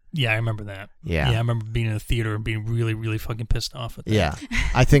 Yeah, I remember that. Yeah. I remember being in the theater and being really, really fucking pissed off at that. Yeah,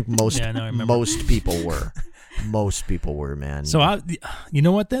 I think most Yeah, no, I remember. most people were. Most people were, man. So you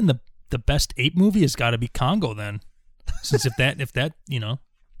know what? Then the best ape movie has got to be Congo. Then, since if that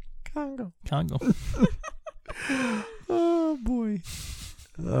Congo. Oh boy.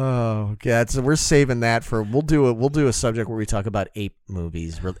 Oh god. So we're saving that for we'll do a subject where we talk about ape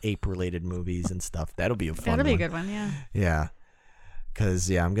movies, ape related movies and stuff. That'll be a fun. That'll be a one. good one. Yeah. Yeah.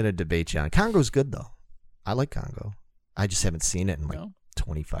 Because I'm gonna debate you on Congo's good though. I like Congo. I just haven't seen it in like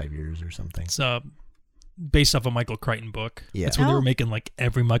 25 years or something. It's based off a Michael Crichton book. Yeah. That's when they were making like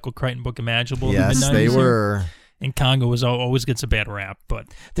every Michael Crichton book imaginable. in the Yes, mid-90s. they were. And Congo always gets a bad rap, but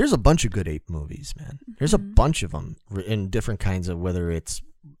There's a bunch of good ape movies, man. There's a bunch of them in different kinds of, whether it's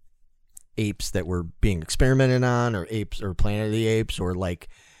apes that were being experimented on, or apes, or Planet of the Apes, or like,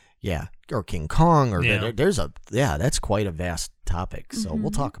 or King Kong, or that's quite a vast topic. So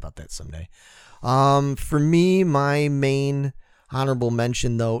we'll talk about that someday. For me, my main honorable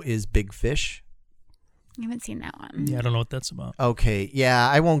mention though is Big Fish. I haven't seen that one. yeah, I don't know what that's about. Okay, yeah,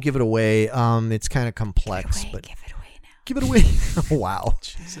 I won't give it away. It's kind of complex, but Give it away now. give it away. Wow,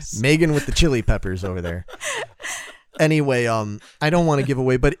 Jesus. Megan with the chili peppers over there. Anyway, I don't want to give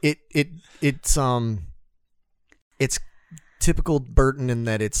away, but it's typical Burton in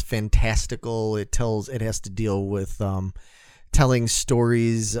that it's fantastical. It has to deal with telling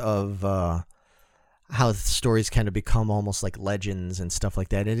stories of how stories kind of become almost like legends and stuff like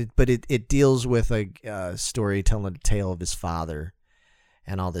that. But it deals with a story telling a tale of his father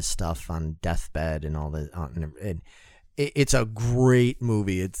and all this stuff on deathbed and all the and it's a great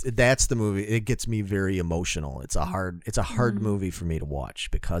movie. That's the movie. It gets me very emotional. It's a hard movie for me to watch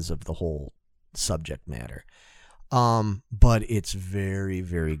because of the whole subject matter. But it's very,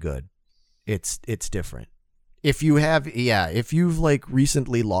 very good. It's different. If you've like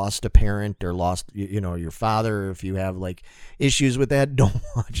recently lost a parent or lost, your father, or if you have like issues with that, don't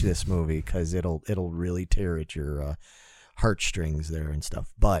watch this movie because it'll really tear at your heartstrings there and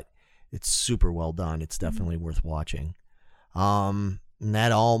stuff. But it's super well done. It's definitely worth watching. And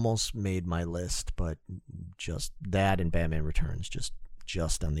that almost made my list, but just that and Batman Returns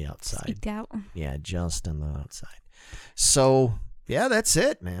just on the outside. Sneaked out. Yeah, just on the outside. So yeah, that's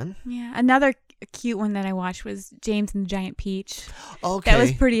it, man. Yeah. Another cute one that I watched was James and the Giant Peach. Okay, That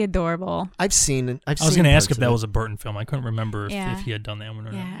was pretty adorable. I've seen it. I was going to ask if that was a Burton film. I couldn't remember Yeah. if he had done that one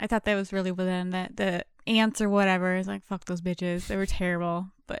or Yeah, not. I thought that was really well done. That the ants or whatever is like, fuck those bitches. They were terrible,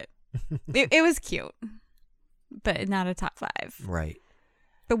 but it was cute. But not a top 5. Right.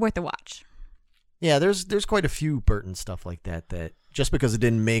 But worth a watch. Yeah, there's quite a few Burton stuff like that just because it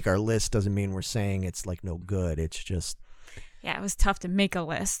didn't make our list doesn't mean we're saying it's like no good. It's just Yeah, it was tough to make a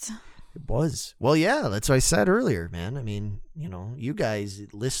list. it was. Well, yeah, that's what I said earlier, man. I mean, you guys,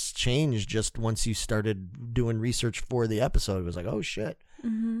 lists changed just once you started doing research for the episode. It was like, oh shit,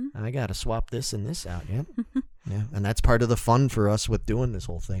 I got to swap this and this out. Yeah. Yeah, and that's part of the fun for us with doing this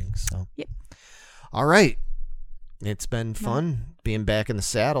whole thing. So, Yep. All right. It's been fun being back in the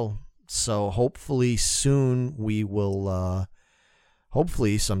saddle. So hopefully soon we will,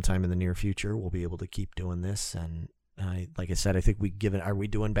 hopefully sometime in the near future, we'll be able to keep doing this. And like I said, I think are we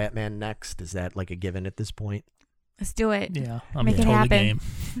doing Batman next? Is that like a given at this point? Let's do it. Yeah, I'm Make it totally happen.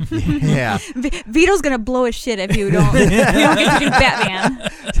 game. Yeah. Vito's gonna blow his shit if you don't. If you don't get to do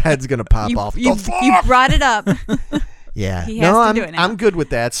Batman. Head's going to pop off. You brought it up. Yeah. He has to do it now. I'm good with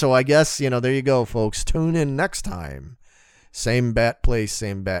that. So I guess, there you go, folks. Tune in next time. Same bat place,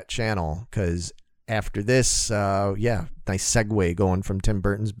 same bat channel. Because after this, nice segue going from Tim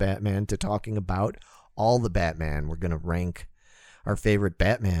Burton's Batman to talking about all the Batman. We're going to rank our favorite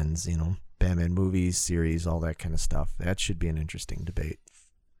Batmans, Batman movies, series, all that kind of stuff. That should be an interesting debate.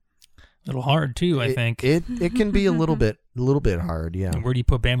 A little hard too, I think. It can be a little bit hard, yeah. And where do you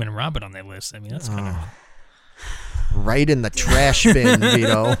put Batman and Robin on that list? I mean, that's kind of right in the trash bin,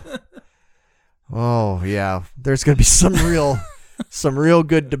 Vito. Oh yeah, there's gonna be some real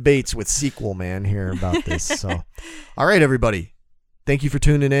good debates with Sequel Man here about this. So, all right, everybody, thank you for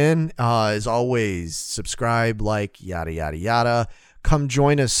tuning in. As always, subscribe, like, yada yada yada. Come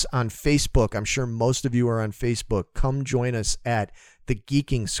join us on Facebook. I'm sure most of you are on Facebook. Come join us at the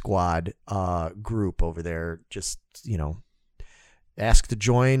Geeking Squad group over there. Just ask to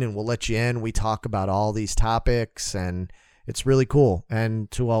join and we'll let you in. We talk about all these topics and it's really cool.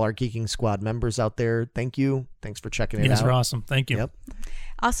 And to all our Geeking Squad members out there, thank you. Thanks for checking it out. You guys are awesome. Thank you. Yep.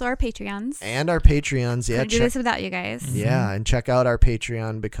 Also, our Patreons. And our Patreons. Yeah, Couldn't do this without you guys. Yeah, and check out our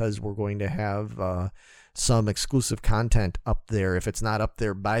Patreon because we're going to have some exclusive content up there. If it's not up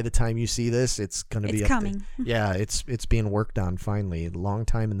there by the time you see this, it's going to be It's up coming. there. Yeah, it's being worked on finally. A long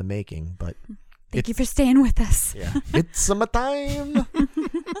time in the making, but Thank you for staying with us. yeah, it's summertime.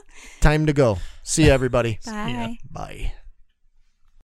 Time to go. See you, everybody. Bye. Bye.